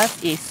 and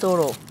that is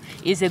sorrel.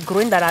 It's a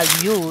green that I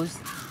use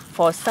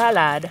for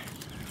salad,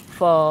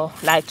 for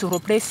like to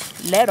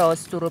replace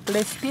lettuce, to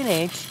replace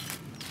spinach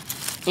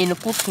in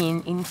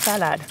cooking in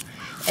salad.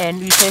 And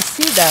you can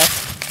see that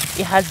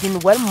it has been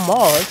well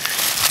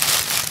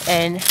mulched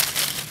and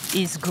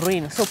is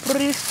green. So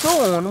pretty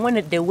soon,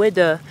 when the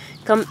weather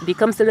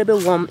becomes a little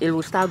bit warm, it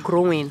will start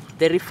growing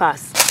very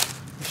fast.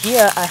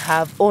 Here I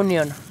have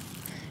onion,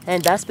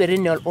 and that's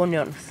perennial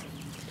onions,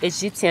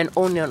 Egyptian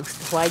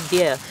onions right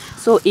there.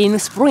 So in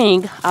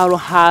spring, I'll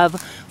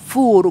have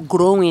food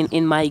growing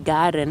in my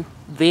garden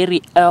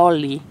very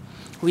early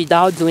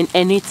without doing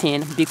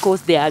anything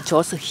because they are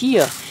just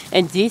here.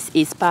 And this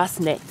is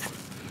parsnips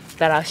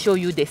that I'll show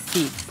you the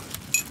seeds.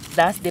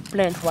 That's the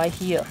plant right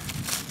here.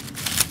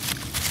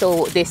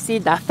 So the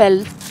seed that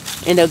fell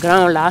in the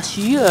ground last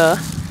year,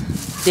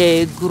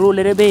 they grew a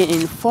little bit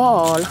in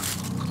fall,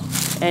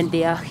 and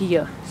they are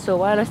here. So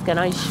what else can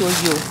I show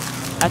you?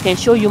 I can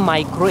show you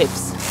my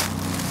grapes.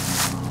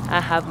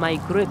 I have my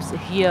grapes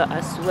here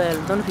as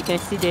well. I don't know if you can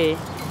see the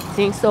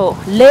thing. So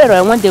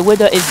later, when the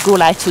weather is good,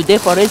 like today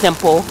for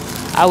example,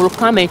 I will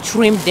come and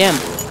trim them.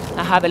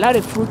 I have a lot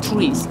of fruit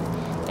trees,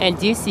 and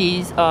this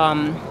is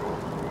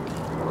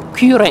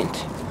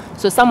currant.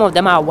 So some of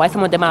them are white,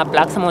 some of them are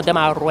black, some of them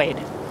are red.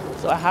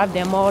 So I have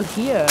them all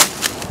here.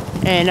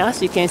 And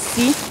as you can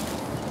see,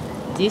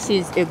 this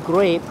is a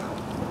grape,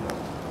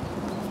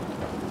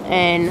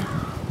 and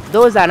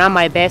those are not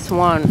my best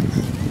ones.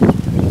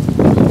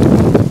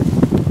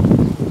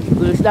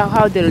 We'll see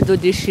how they'll do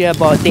this year,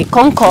 but the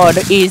Concord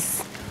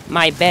is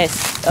my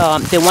best,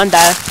 the one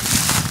that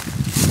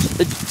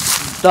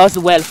does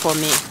well for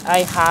me.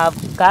 I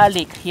have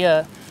garlic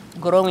here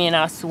growing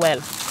as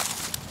well.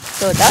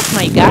 So that's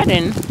my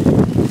garden.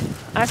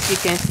 As you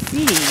can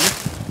see,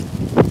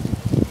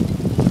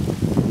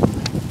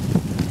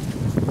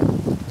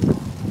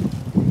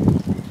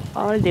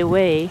 all the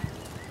way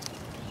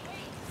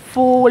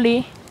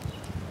fully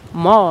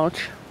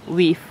mulched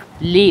with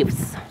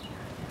leaves.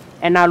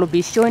 And I will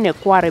be showing a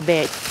quite a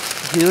bit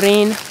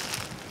during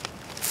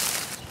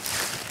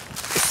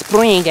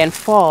spring and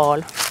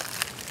fall.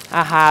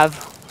 I have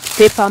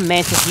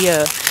peppermint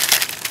here.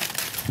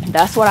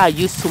 That's what I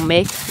use to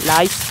make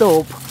live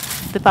soap,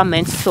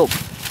 peppermint soap.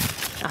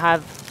 I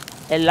have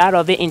a lot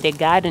of it in the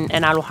garden,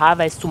 and I'll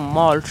harvest to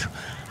mulch,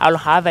 I'll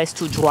harvest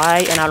to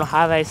dry, and I'll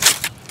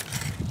harvest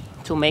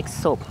to make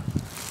soap.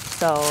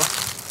 So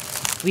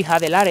we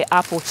have a lot of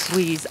apple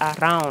trees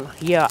around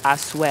here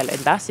as well, and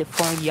that's a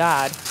front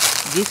yard.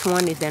 This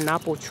one is an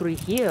apple tree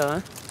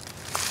here,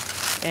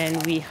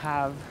 and we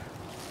have,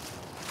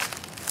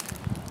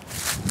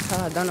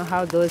 I don't know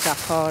how those are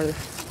called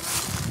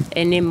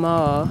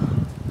anymore,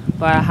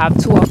 but I have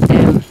 2 of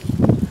them.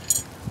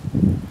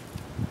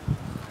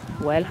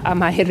 Well, I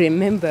might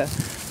remember.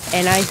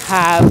 And I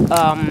have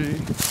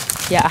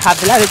yeah, I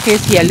have a lot of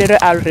things here. Later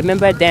I'll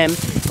remember them.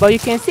 But you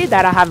can see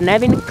that I have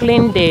not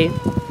cleaned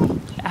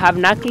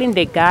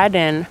the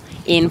garden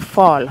in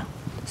fall.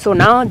 So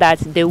now that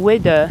the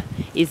weather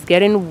is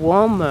getting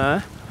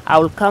warmer, I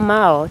will come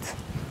out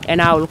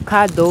and I will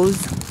cut those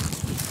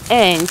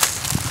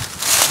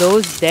ends,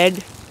 those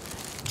dead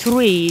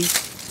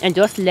trees, and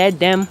just let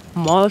them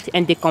molt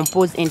and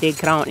decompose in the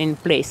ground in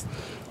place.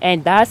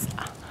 And that's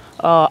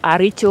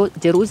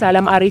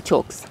Jerusalem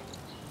artichokes,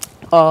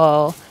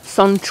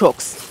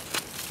 sunchokes.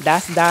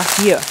 That's that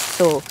here.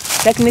 So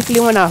technically,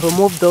 when I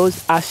remove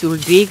those, I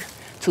should dig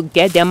to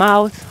get them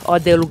out, or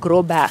they'll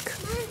grow back.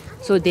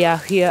 So they are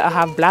here. I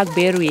have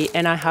blackberry,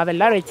 and I have a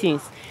lot of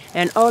things.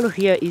 And all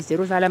here is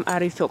Jerusalem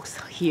artichokes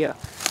here.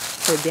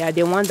 So they are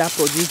the ones that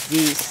produce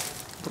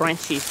these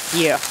branches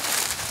here.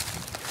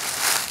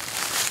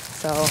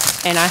 So,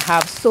 and I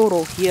have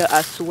sorrel here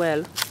as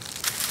well,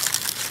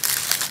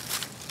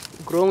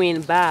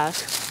 growing back.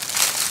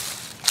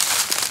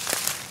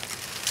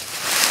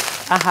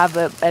 I have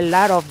a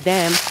lot of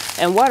them.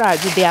 And what I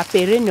do, they are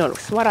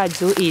perennials. What I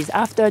do is,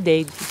 after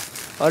they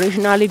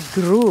originally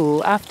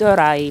grew, after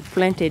I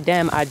planted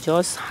them, I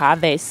just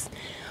harvest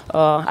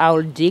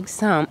I'll dig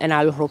some and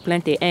I'll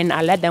replant it, and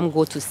I let them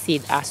go to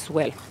seed as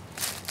well.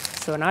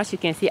 So now as you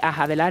can see, I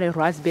have a lot of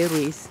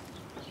raspberries,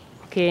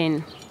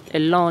 okay,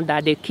 along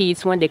that the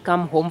kids, when they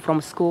come home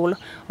from school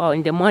or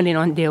in the morning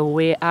on their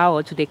way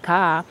out to the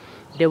car,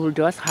 they will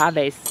just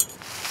harvest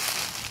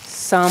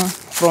some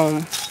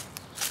from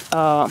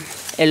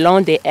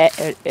along the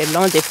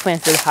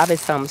fence. They'll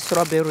harvest some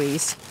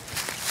strawberries.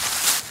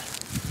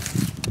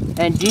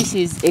 And this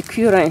is a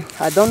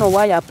currant. I don't know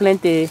why I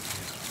planted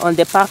on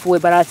the pathway,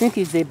 but I think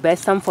it's the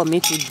best time for me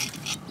to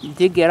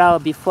dig it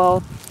out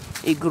before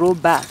it grow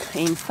back.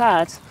 In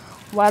fact,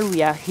 while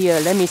we are here,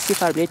 let me see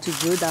if I'll be able to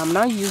do that. I'm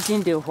not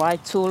using the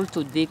right tool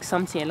to dig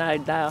something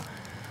like that,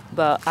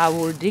 but I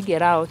will dig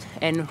it out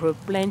and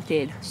replant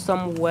it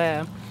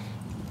somewhere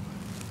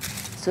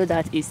so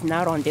that it's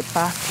not on the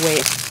pathway.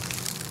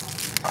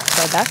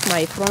 So that's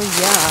my front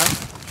yard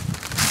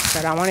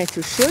that I wanted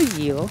to show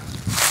you.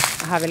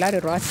 I have a lot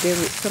of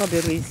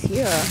strawberries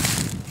here,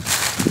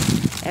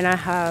 and I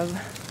have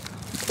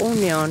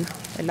onion,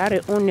 a lot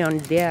of onion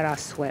there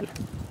as well.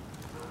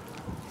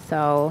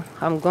 So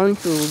I'm going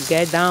to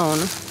get down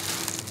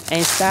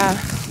and start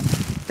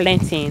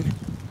planting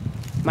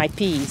my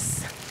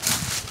peas.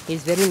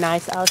 It's very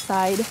nice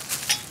outside,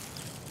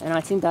 and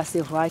I think that's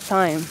the right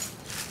time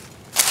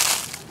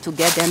to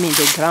get them in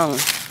the ground.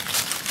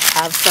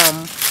 I have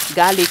some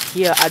garlic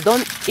here. I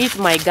don't eat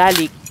my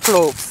garlic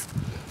cloves.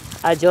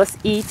 I just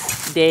eat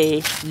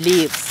the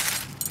leaves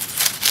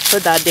so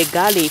that the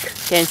garlic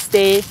can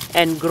stay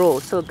and grow.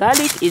 So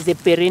garlic is a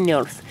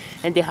perennials,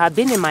 and they have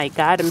been in my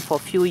garden for a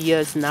few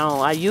years now.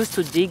 I used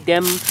to dig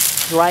them,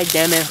 dry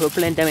them, and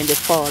replant them in the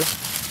fall.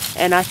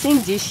 And I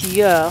think this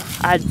year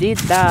I did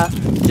that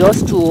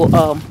just to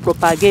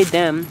propagate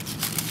them,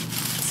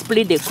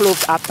 split the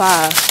cloves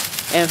apart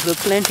and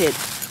replant it.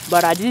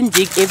 But I didn't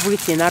dig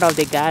everything out of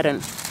the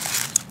garden.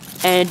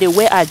 And the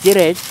way I did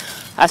it,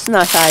 as soon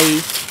as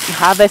I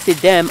harvested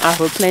them, I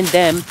replant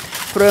them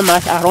pretty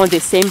much around the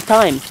same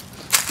time,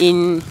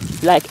 in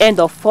like end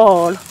of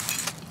fall,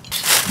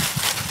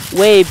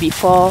 way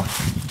before,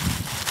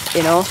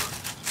 you know,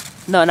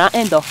 no, not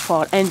end of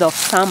fall, end of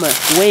summer,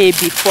 way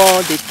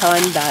before the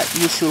time that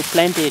you should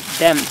plant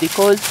them,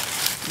 because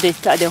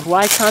the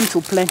right time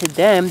to plant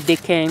them,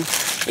 it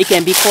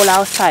can be cold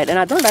outside, and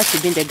I don't like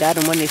to be in the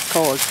garden when it's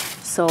cold.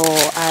 So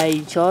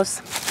I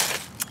just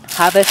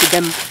harvested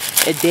them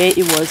a day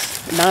it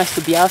was nice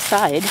to be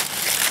outside,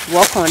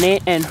 work on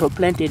it, and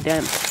replanted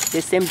them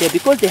the same day,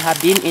 because they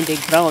have been in the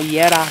ground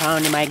year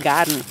around in my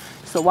garden.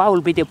 So what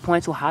will be the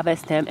point to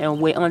harvest them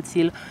and wait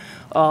until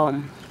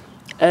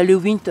early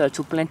winter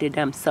to plant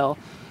them? So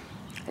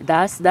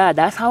that's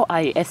how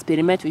I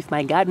experiment with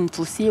my garden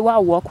to see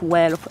what works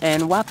well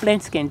and what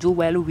plants can do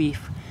well with,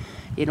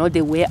 you know,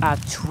 the way I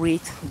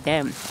treat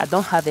them. I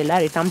don't have a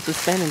lot of time to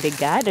spend in the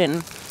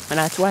garden, and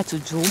I try to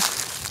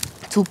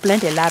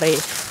plant a lot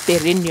of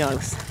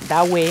perennials.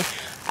 That way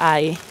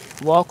I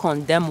work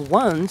on them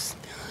once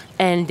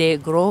and they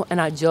grow, and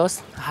I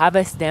just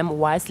harvest them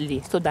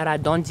wisely so that I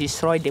don't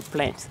destroy the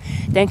plants.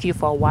 Thank you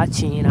for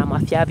watching. I'm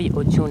Afiavi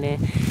Ojune,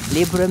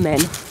 Liberman,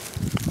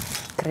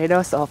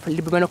 creators of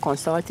Liberman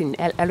Consulting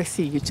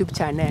L.L.C YouTube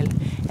channel,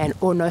 and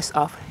owners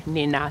of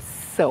Nina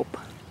Soap.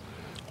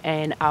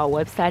 And our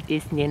website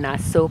is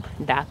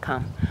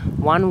ninasoap.com.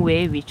 One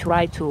way we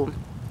try to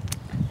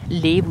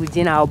live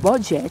within our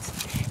budget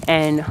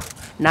and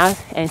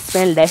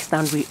spend less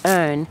than we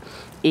earn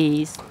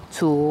is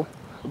to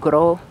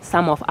grow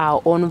some of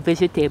our own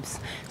vegetables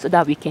so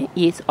that we can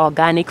eat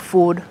organic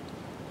food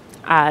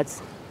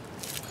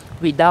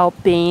without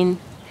paying,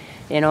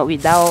 you know,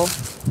 without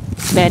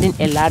spending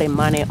a lot of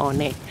money on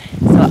it.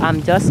 So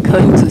I'm just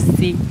going to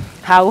see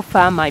how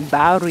far my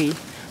barley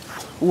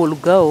will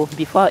go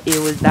before it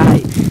will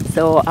die.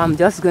 So I'm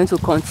just going to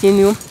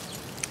continue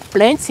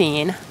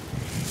planting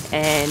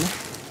and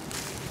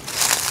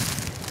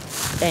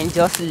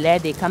just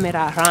let the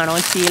camera run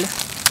until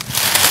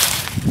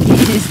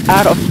it is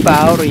out of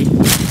barley.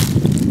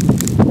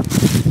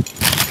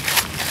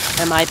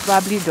 I might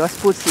probably just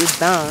put it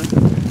down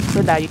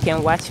so that you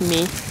can watch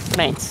me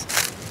plant.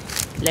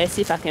 Let's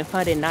see if I can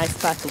find a nice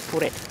spot to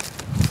put it.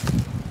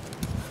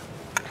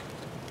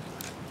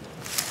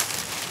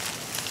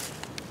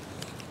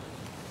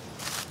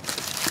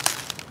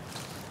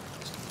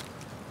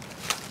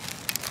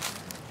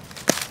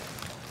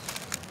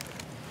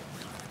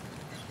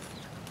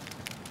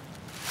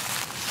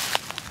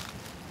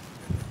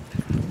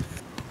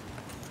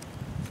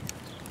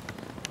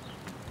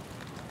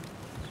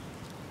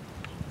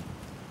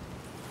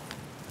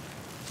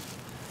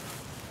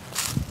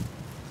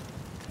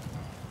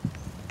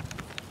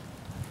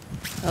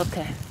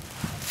 Okay.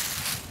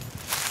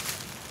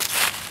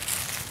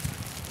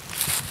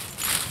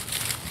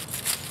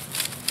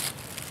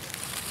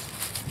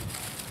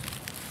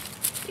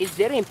 It's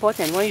very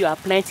important when you are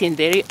planting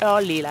very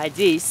early like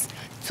this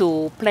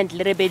to plant a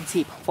little bit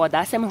deep, for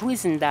that same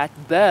reason that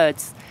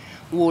birds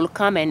will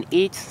come and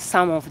eat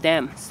some of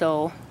them.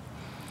 So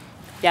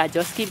yeah,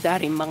 just keep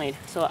that in mind.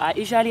 So I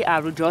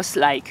will just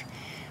like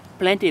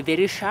plant it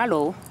very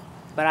shallow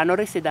but I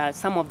noticed that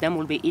some of them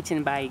will be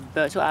eaten by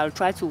birds, so I'll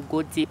try to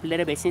go deep a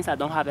little bit since I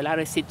don't have a lot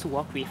of seed to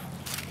work with.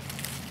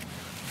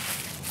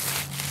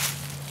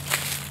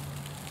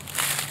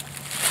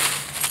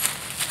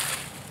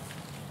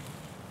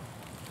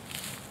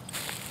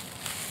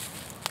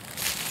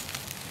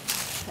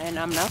 And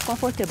I'm not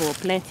comfortable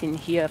planting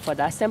here for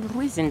that simple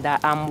reason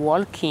that I'm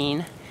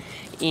walking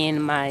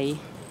in my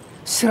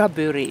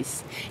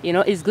strawberries. You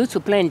know, it's good to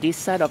plant this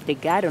side of the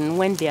garden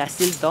when they are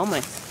still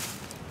dormant,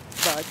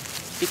 but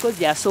because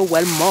they are so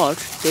well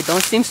mulched, they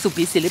don't seem to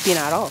be sleeping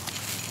at all.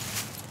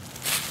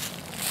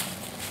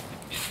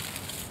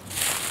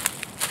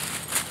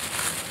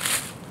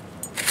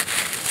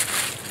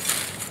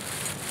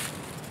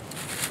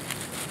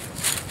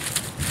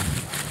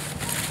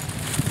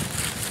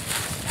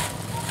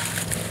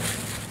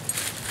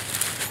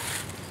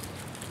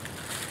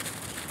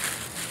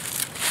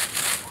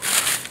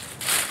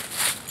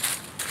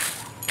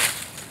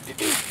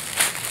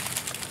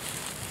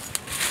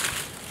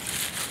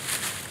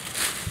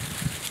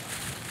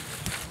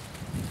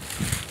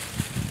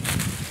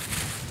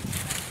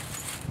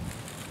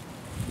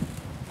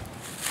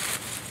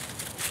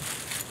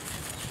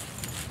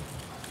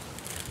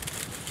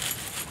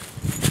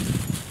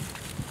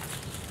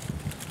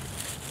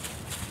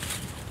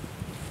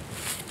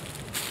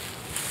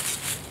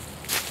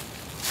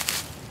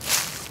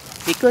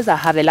 Because I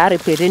have a lot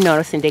of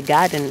perennials in the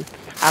garden,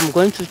 I'm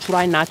going to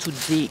try not to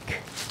dig.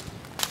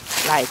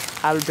 Like,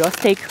 I'll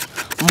just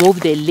move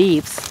the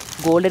leaves,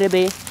 go a little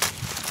bit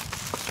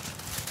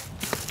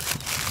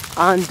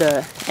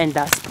under, and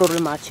that's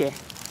pretty much it.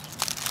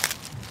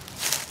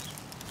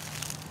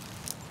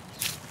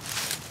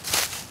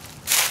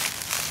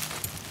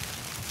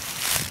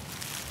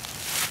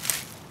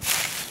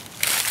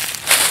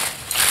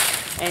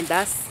 And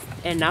that's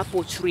an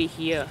apple tree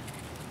here.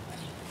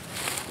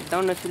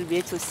 Don't know if you'll be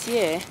able to see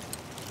it.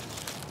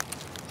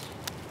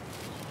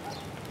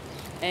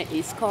 And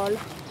it's called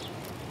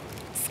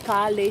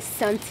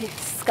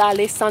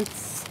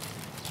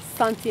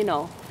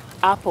Sentinel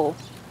apple.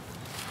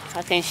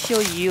 I can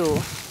show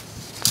you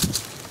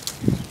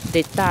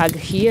the tag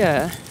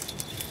here.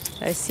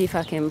 Let's see if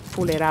I can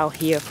pull it out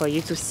here for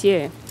you to see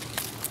it.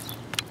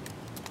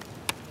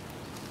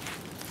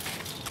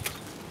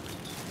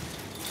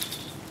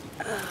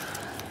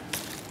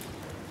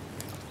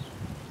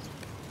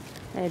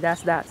 And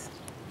that's that.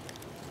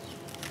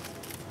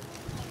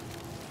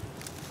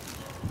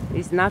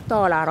 It's not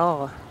tall at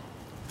all.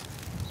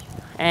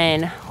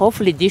 And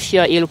hopefully this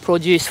year it'll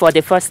produce for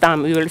the first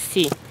time. We will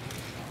see.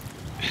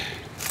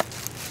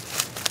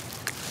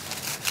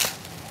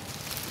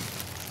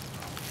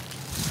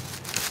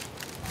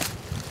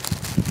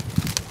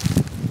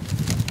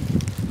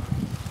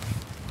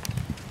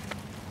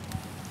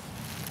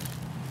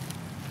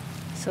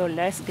 So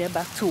let's get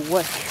back to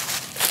work.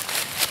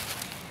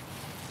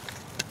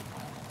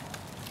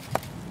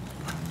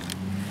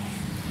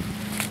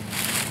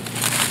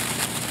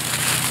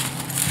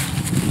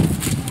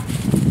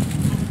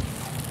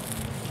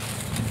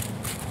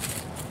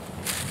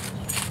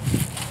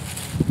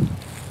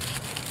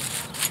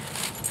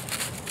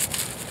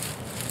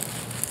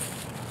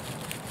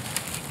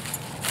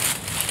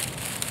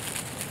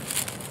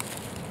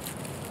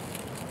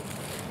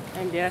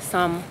 And there are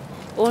some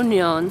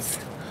onions.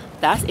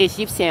 That's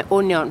Egyptian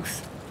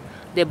onions.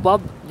 They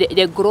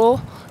grow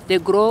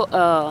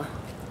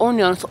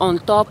onions on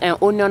top and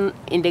onion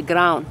in the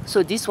ground.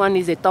 So this one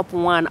is the top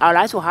one. I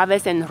like to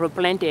harvest and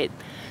replant it.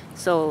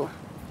 So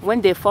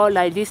when they fall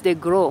like this, they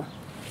grow.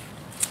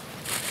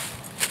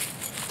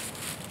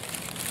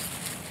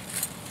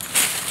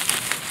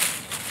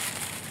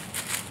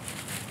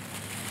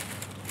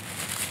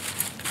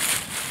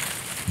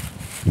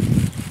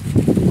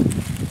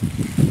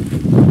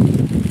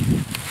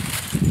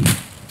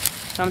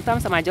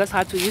 Sometimes I might just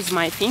have to use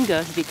my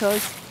fingers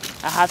because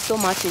I have so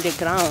much in the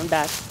ground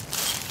that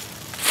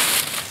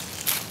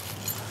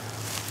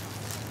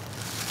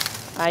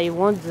I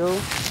won't do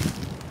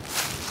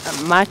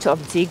much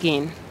of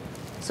digging.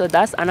 So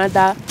that's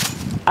another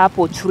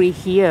apple tree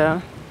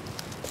here.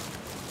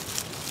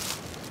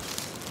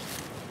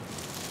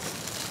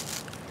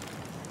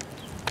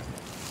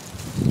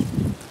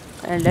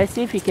 And let's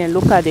see if we can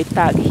look at the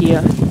tag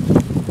here.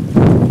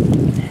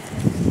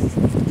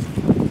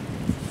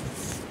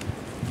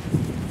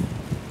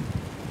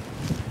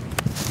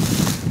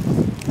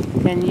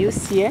 Can you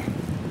see it?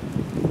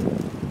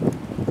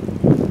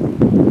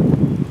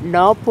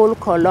 Noble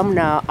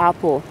columnar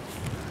apple.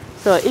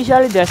 So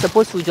usually they're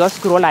supposed to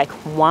just grow like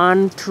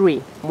one tree,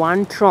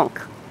 one trunk.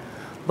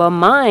 But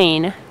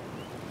mine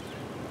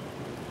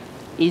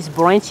is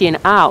branching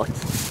out.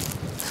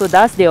 So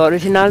that's the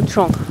original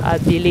trunk, I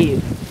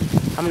believe.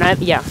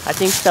 Yeah, I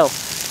think so.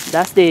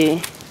 That's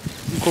the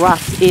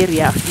grass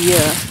area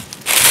here.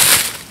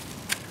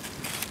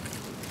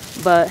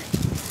 But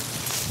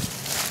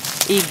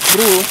it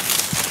grew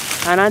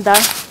another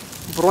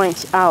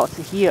branch out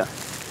here.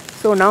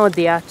 So now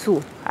there are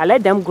two. I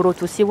let them grow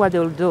to see what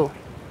they'll do.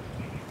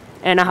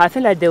 And I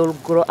feel like they will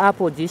grow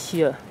apple this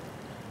year.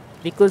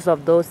 because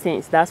of those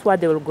things. That's what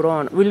they will grow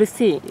on. We'll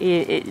see.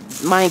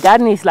 My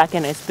garden is like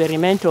an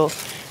experimental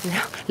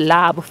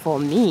lab for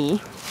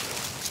me.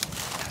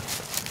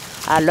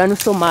 I learned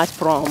so much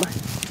from.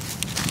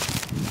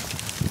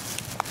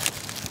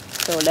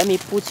 So let me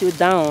put you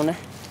down,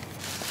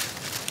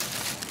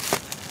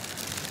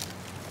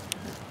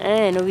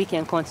 and we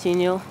can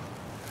continue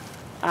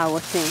our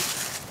thing.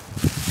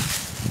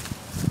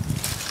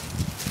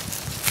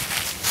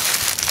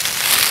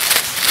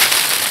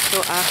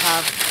 So I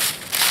have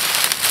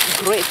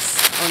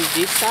grapes on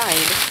this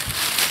side,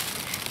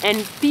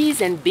 and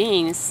peas and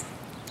beans,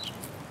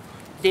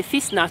 they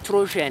fix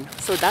nitrogen,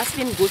 so that's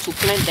been good to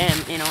plant them,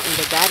 in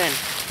the garden,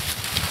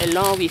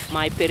 along with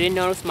my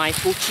perennials, my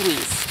fruit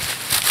trees.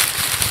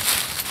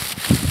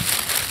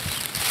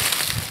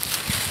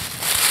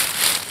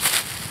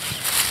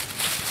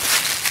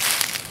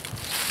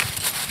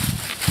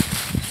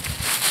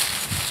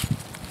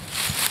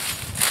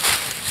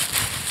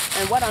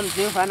 And what I'm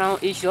doing right now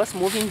is just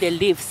moving the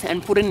leaves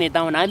and putting it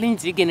down. I've been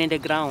digging in the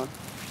ground.